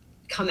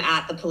come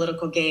at the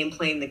political game,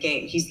 playing the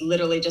game. He's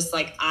literally just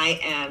like, I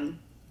am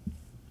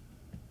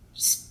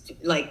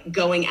like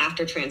going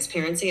after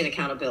transparency and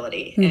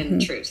accountability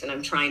and truth. And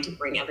I'm trying to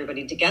bring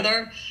everybody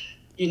together.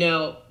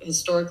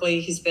 Historically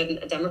he's been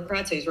a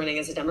Democrat, so he's running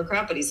as a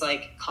Democrat, but he's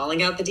like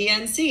calling out the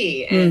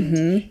DNC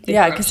and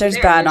because there's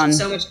bad on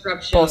so much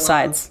corruption both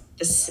sides.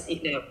 This,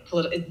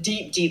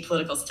 deep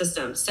political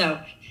system. So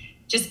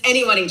just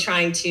anybody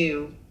trying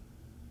to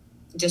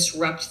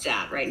disrupt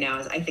that right now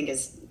I think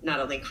is not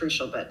only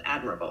crucial but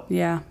admirable.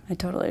 Yeah, I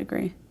totally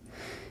agree.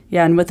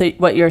 Yeah, and with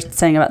what you're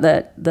saying about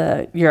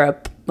the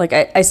Europe, like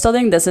I still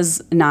think this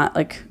is not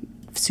like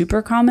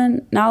super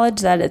common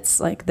knowledge that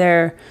it's like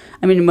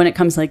when it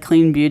comes to like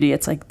clean beauty,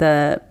 it's like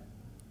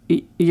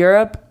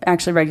Europe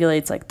actually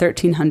regulates like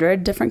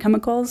 1,300 different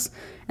chemicals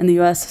and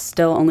the US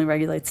still only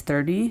regulates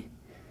 30,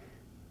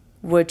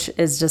 which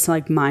is just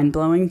like mind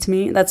blowing to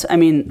me. That's,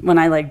 when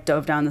I like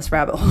dove down this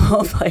rabbit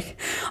hole of like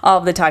all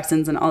of the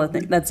toxins and all the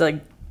things, that's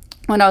like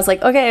when I was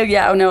like, okay,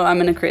 I'm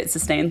going to create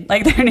SISTAIN.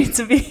 Like there needs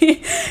to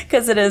be,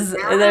 because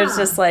there's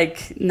just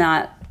like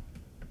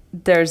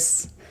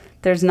there's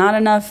not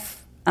enough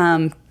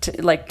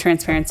like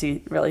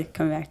transparency, really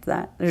coming back to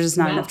that. There's just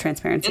not enough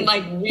transparency. And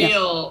like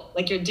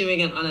like you're doing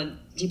it on a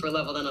deeper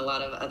level than a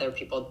lot of other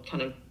people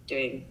kind of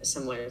doing a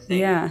similar thing,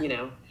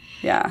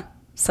 Yeah.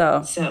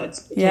 So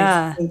it's,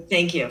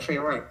 thank you for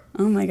your work.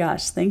 Oh my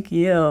gosh. Thank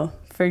you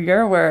for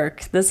your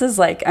work. This is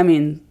like,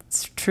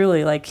 it's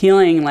truly like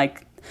healing.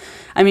 Like,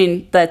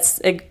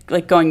 that's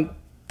like going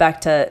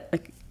back to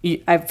like,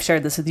 I've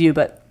shared this with you,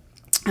 but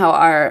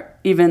how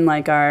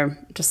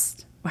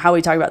just how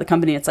we talk about the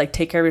company, it's like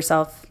take care of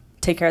yourself,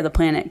 take care of the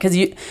planet. Because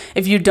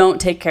if you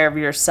don't take care of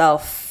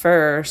yourself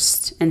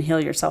first and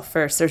heal yourself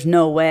first, there's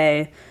no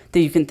way that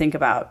you can think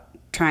about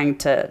trying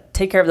to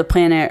take care of the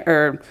planet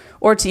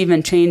or to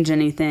even change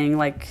anything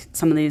like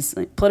some of these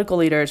like political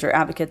leaders or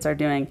advocates are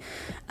doing.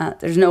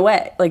 There's no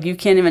way. Like you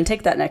can't even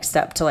take that next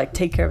step to like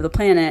take care of the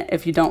planet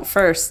if you don't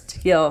first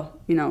heal,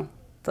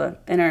 the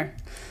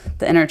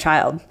inner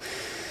child.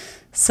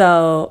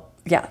 So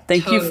yeah,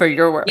 thank you for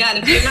your work. Yeah,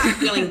 and if you're not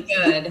feeling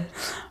good,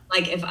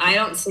 like if I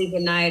don't sleep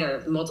at night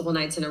or multiple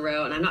nights in a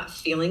row and I'm not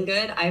feeling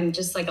good, I'm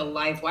just like a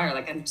live wire.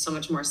 Like I'm so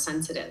much more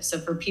sensitive. So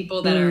for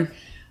people that are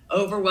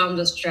overwhelmed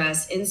with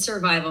stress, in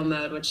survival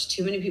mode, which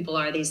too many people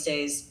are these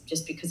days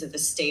just because of the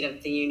state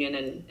of the union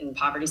and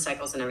poverty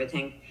cycles and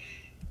everything,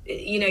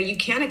 you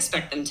can't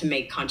expect them to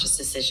make conscious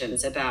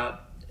decisions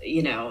about,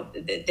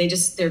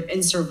 they're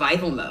in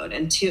survival mode.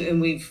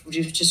 And we've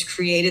just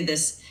created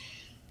this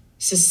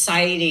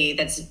society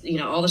that's,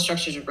 all the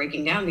structures are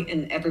breaking down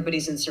and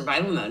everybody's in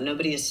survival mode.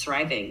 Nobody is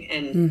thriving.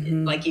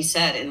 And like you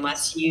said,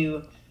 unless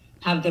you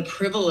have the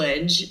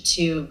privilege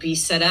to be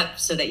set up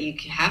so that you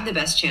can have the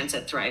best chance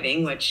at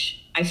thriving, which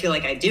I feel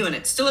like I do, and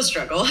it's still a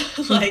struggle.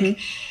 Like, you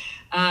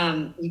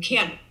don't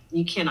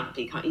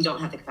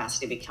have the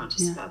capacity to be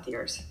conscious about the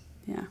earth.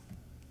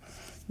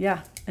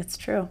 Yeah, it's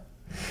true.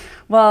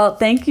 Well,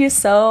 thank you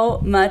so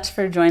much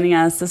for joining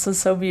us. This was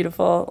so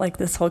beautiful, like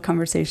this whole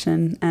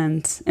conversation,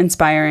 and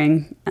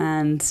inspiring.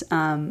 And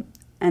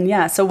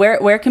yeah, so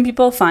where can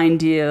people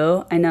find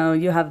you? I know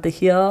you have the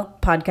Heal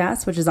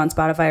podcast, which is on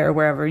Spotify or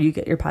wherever you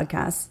get your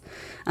podcasts.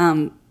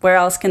 Where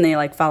else can they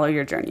like follow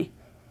your journey?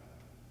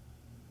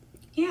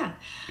 Yeah,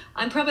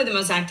 I'm probably the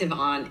most active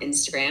on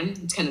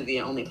Instagram. It's kind of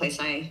the only place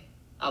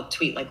I'll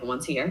tweet like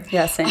once a year.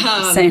 Yeah, same.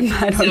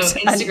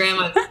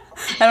 Instagram.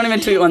 I don't even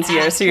tweet once a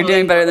year, so you're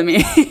doing better than me.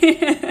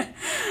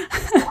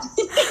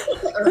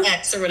 Or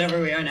X or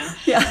whatever we are now.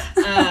 Yeah.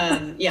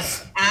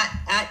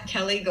 At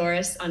Kelly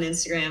Gores on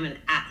Instagram and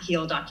at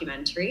Heal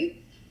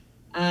Documentary.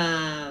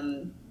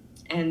 And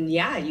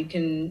yeah, you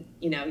can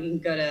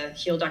go to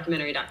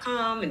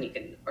healdocumentary.com and you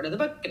can order the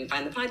book and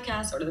find the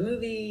podcast, order the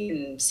movie,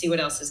 and see what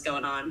else is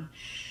going on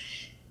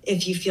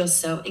if you feel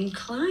so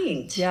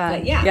inclined. Yeah.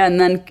 But yeah.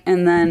 Yeah.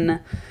 And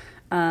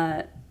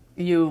then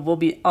you will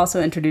be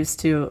also introduced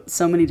to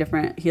so many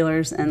different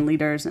healers and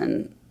leaders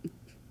and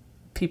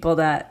people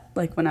that,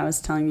 like when I was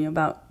telling you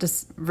about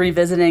just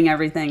revisiting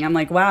everything, I'm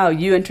like, wow,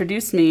 you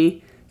introduced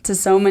me to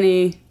so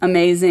many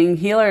amazing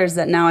healers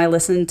that now I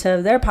listen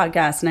to their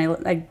podcasts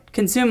and I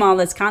consume all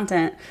this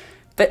content,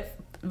 but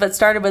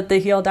started with the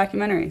Heal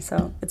documentary.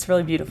 So it's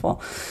really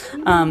beautiful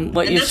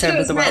what you've shared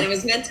with the world. It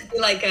was meant to be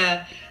like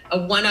a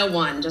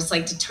 101, just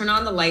like to turn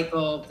on the light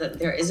bulb that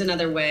there is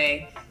another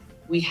way.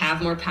 We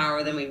have more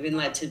power than we've been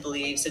led to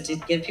believe. So to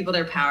give people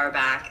their power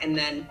back, and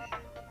then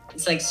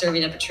it's like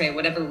serving up a tray,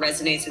 whatever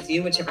resonates with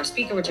you, whichever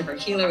speaker, whichever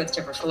healer,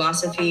 whichever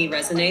philosophy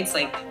resonates,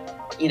 like,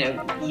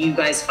 you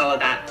guys follow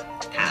that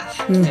path.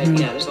 Mm-hmm.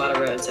 There's a lot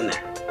of roads in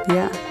there.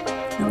 Yeah,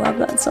 I love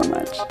that so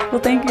much. Well,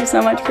 thank you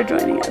so much for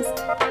joining us.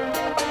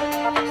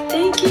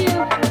 Thank you.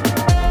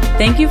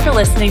 Thank you for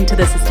listening to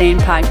the SISTAIN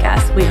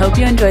podcast. We hope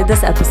you enjoyed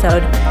this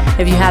episode.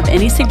 If you have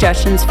any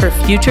suggestions for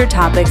future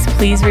topics,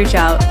 please reach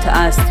out to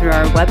us through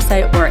our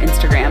website or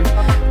Instagram.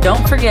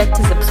 Don't forget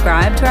to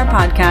subscribe to our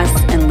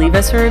podcast and leave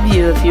us a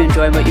review if you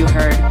enjoyed what you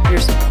heard. Your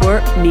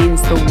support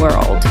means the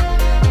world.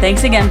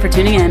 Thanks again for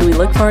tuning in. We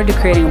look forward to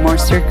creating a more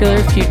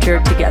circular future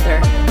together,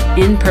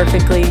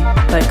 imperfectly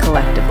but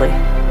collectively.